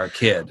scar a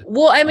kid.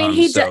 Well, I mean,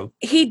 he does.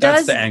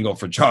 That's the angle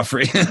for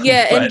Joffrey.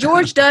 Yeah, and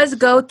George does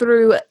go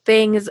through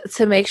things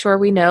to make sure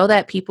we know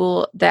that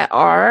people that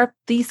are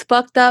these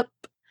fucked up,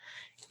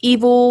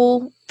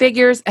 evil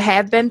figures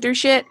have been through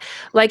shit.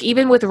 Like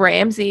even with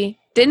Ramsay,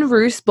 didn't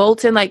Roose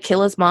Bolton like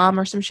kill his mom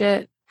or some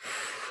shit?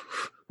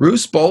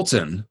 Roose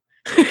Bolton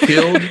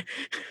killed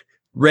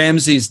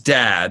Ramsay's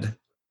dad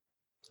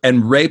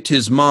and raped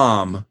his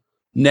mom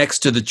next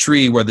to the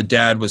tree where the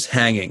dad was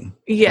hanging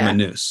from a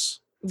noose.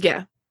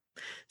 Yeah.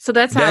 So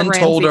that's how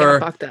Ramsay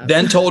got fucked up.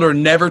 Then told her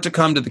never to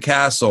come to the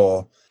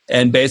castle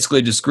and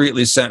basically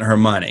discreetly sent her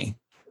money.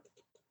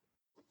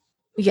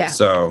 Yeah.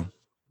 So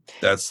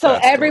that's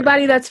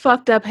everybody that's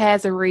fucked up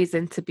has a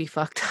reason to be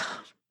fucked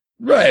up.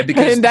 Right.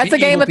 Because and that's a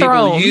Game of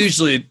Thrones.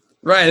 Usually,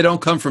 they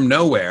don't come from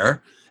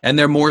nowhere. And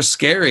they're more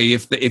scary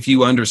if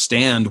you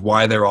understand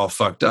why they're all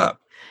fucked up.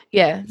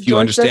 Yeah. If you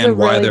understand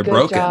why they're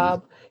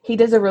broken. He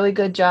does a really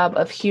good job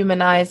of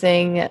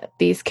humanizing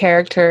these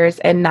characters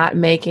and not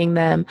making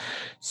them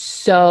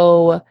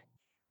so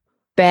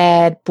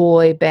bad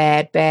boy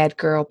bad, bad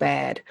girl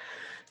bad.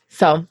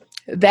 So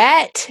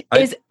that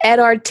is at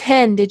our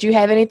 10. Did you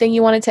have anything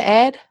you wanted to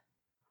add?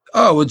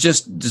 Oh, well,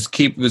 just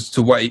keep this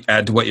to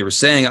add to what you were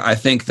saying. I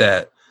think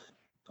that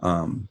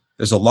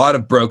there's a lot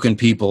of broken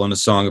people in A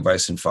Song of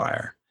Ice and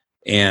Fire.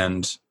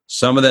 And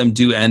Some of them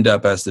do end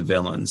up as the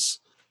villains.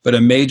 But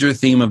a major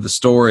theme of the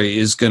story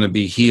is going to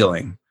be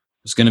healing.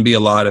 There's going to be a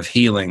lot of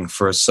healing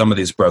for some of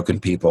these broken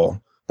people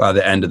by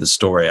the end of the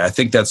story. I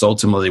think that's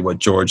ultimately what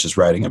George is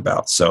writing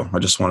about. So I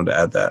just wanted to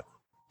add that.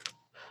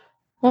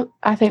 Well,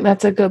 I think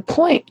that's a good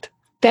point.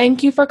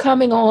 Thank you for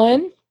coming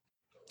on.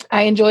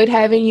 I enjoyed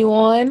having you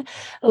on.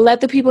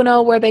 Let the people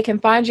know where they can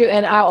find you.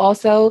 And I'll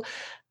also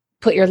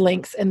put your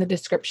links in the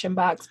description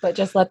box, but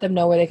just let them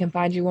know where they can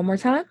find you one more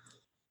time.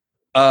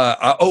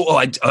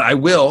 I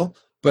will,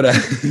 but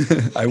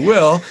I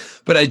will,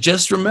 but I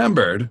just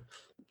remembered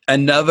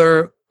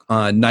another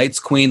Knight's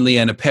Queen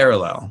Leanna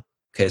parallel.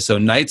 Okay, so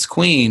Knight's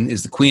Queen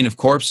is the Queen of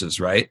Corpses,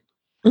 right?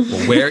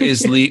 Well,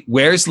 where's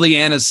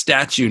Leanna's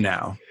statue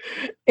now?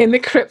 In the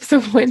crypts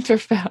of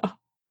Winterfell.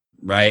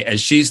 Right, and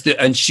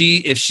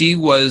if she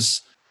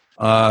was,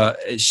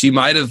 she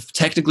might have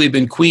technically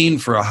been queen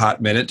for a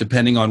hot minute,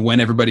 depending on when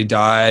everybody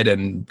died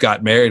and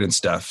got married and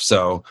stuff.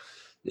 So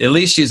at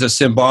least she's a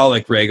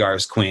symbolic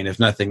Rhaegar's queen, if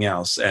nothing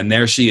else. And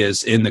there she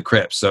is in the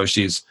crypt. So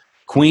she's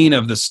queen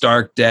of the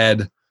Stark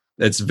dead.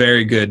 That's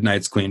very good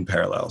Knight's Queen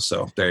parallel.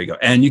 So there you go.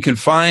 And you can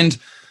find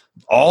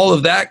all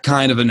of that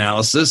kind of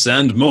analysis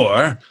and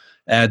more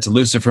at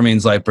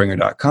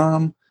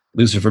LuciferMeansLightbringer.com,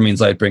 Lucifer Means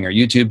Lightbringer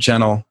YouTube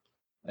channel.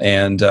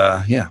 And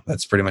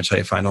that's pretty much how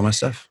you find all my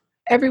stuff.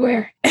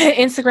 Everywhere.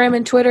 Instagram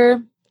and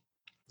Twitter.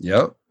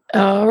 Yep.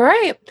 All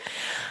right,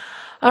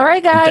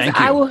 guys.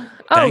 I will.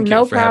 Thank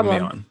no you for having me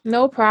problem. on.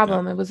 No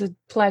problem. Yeah. It was a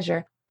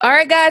pleasure. All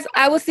right, guys.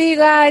 I will see you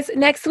guys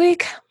next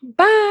week.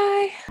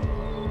 Bye.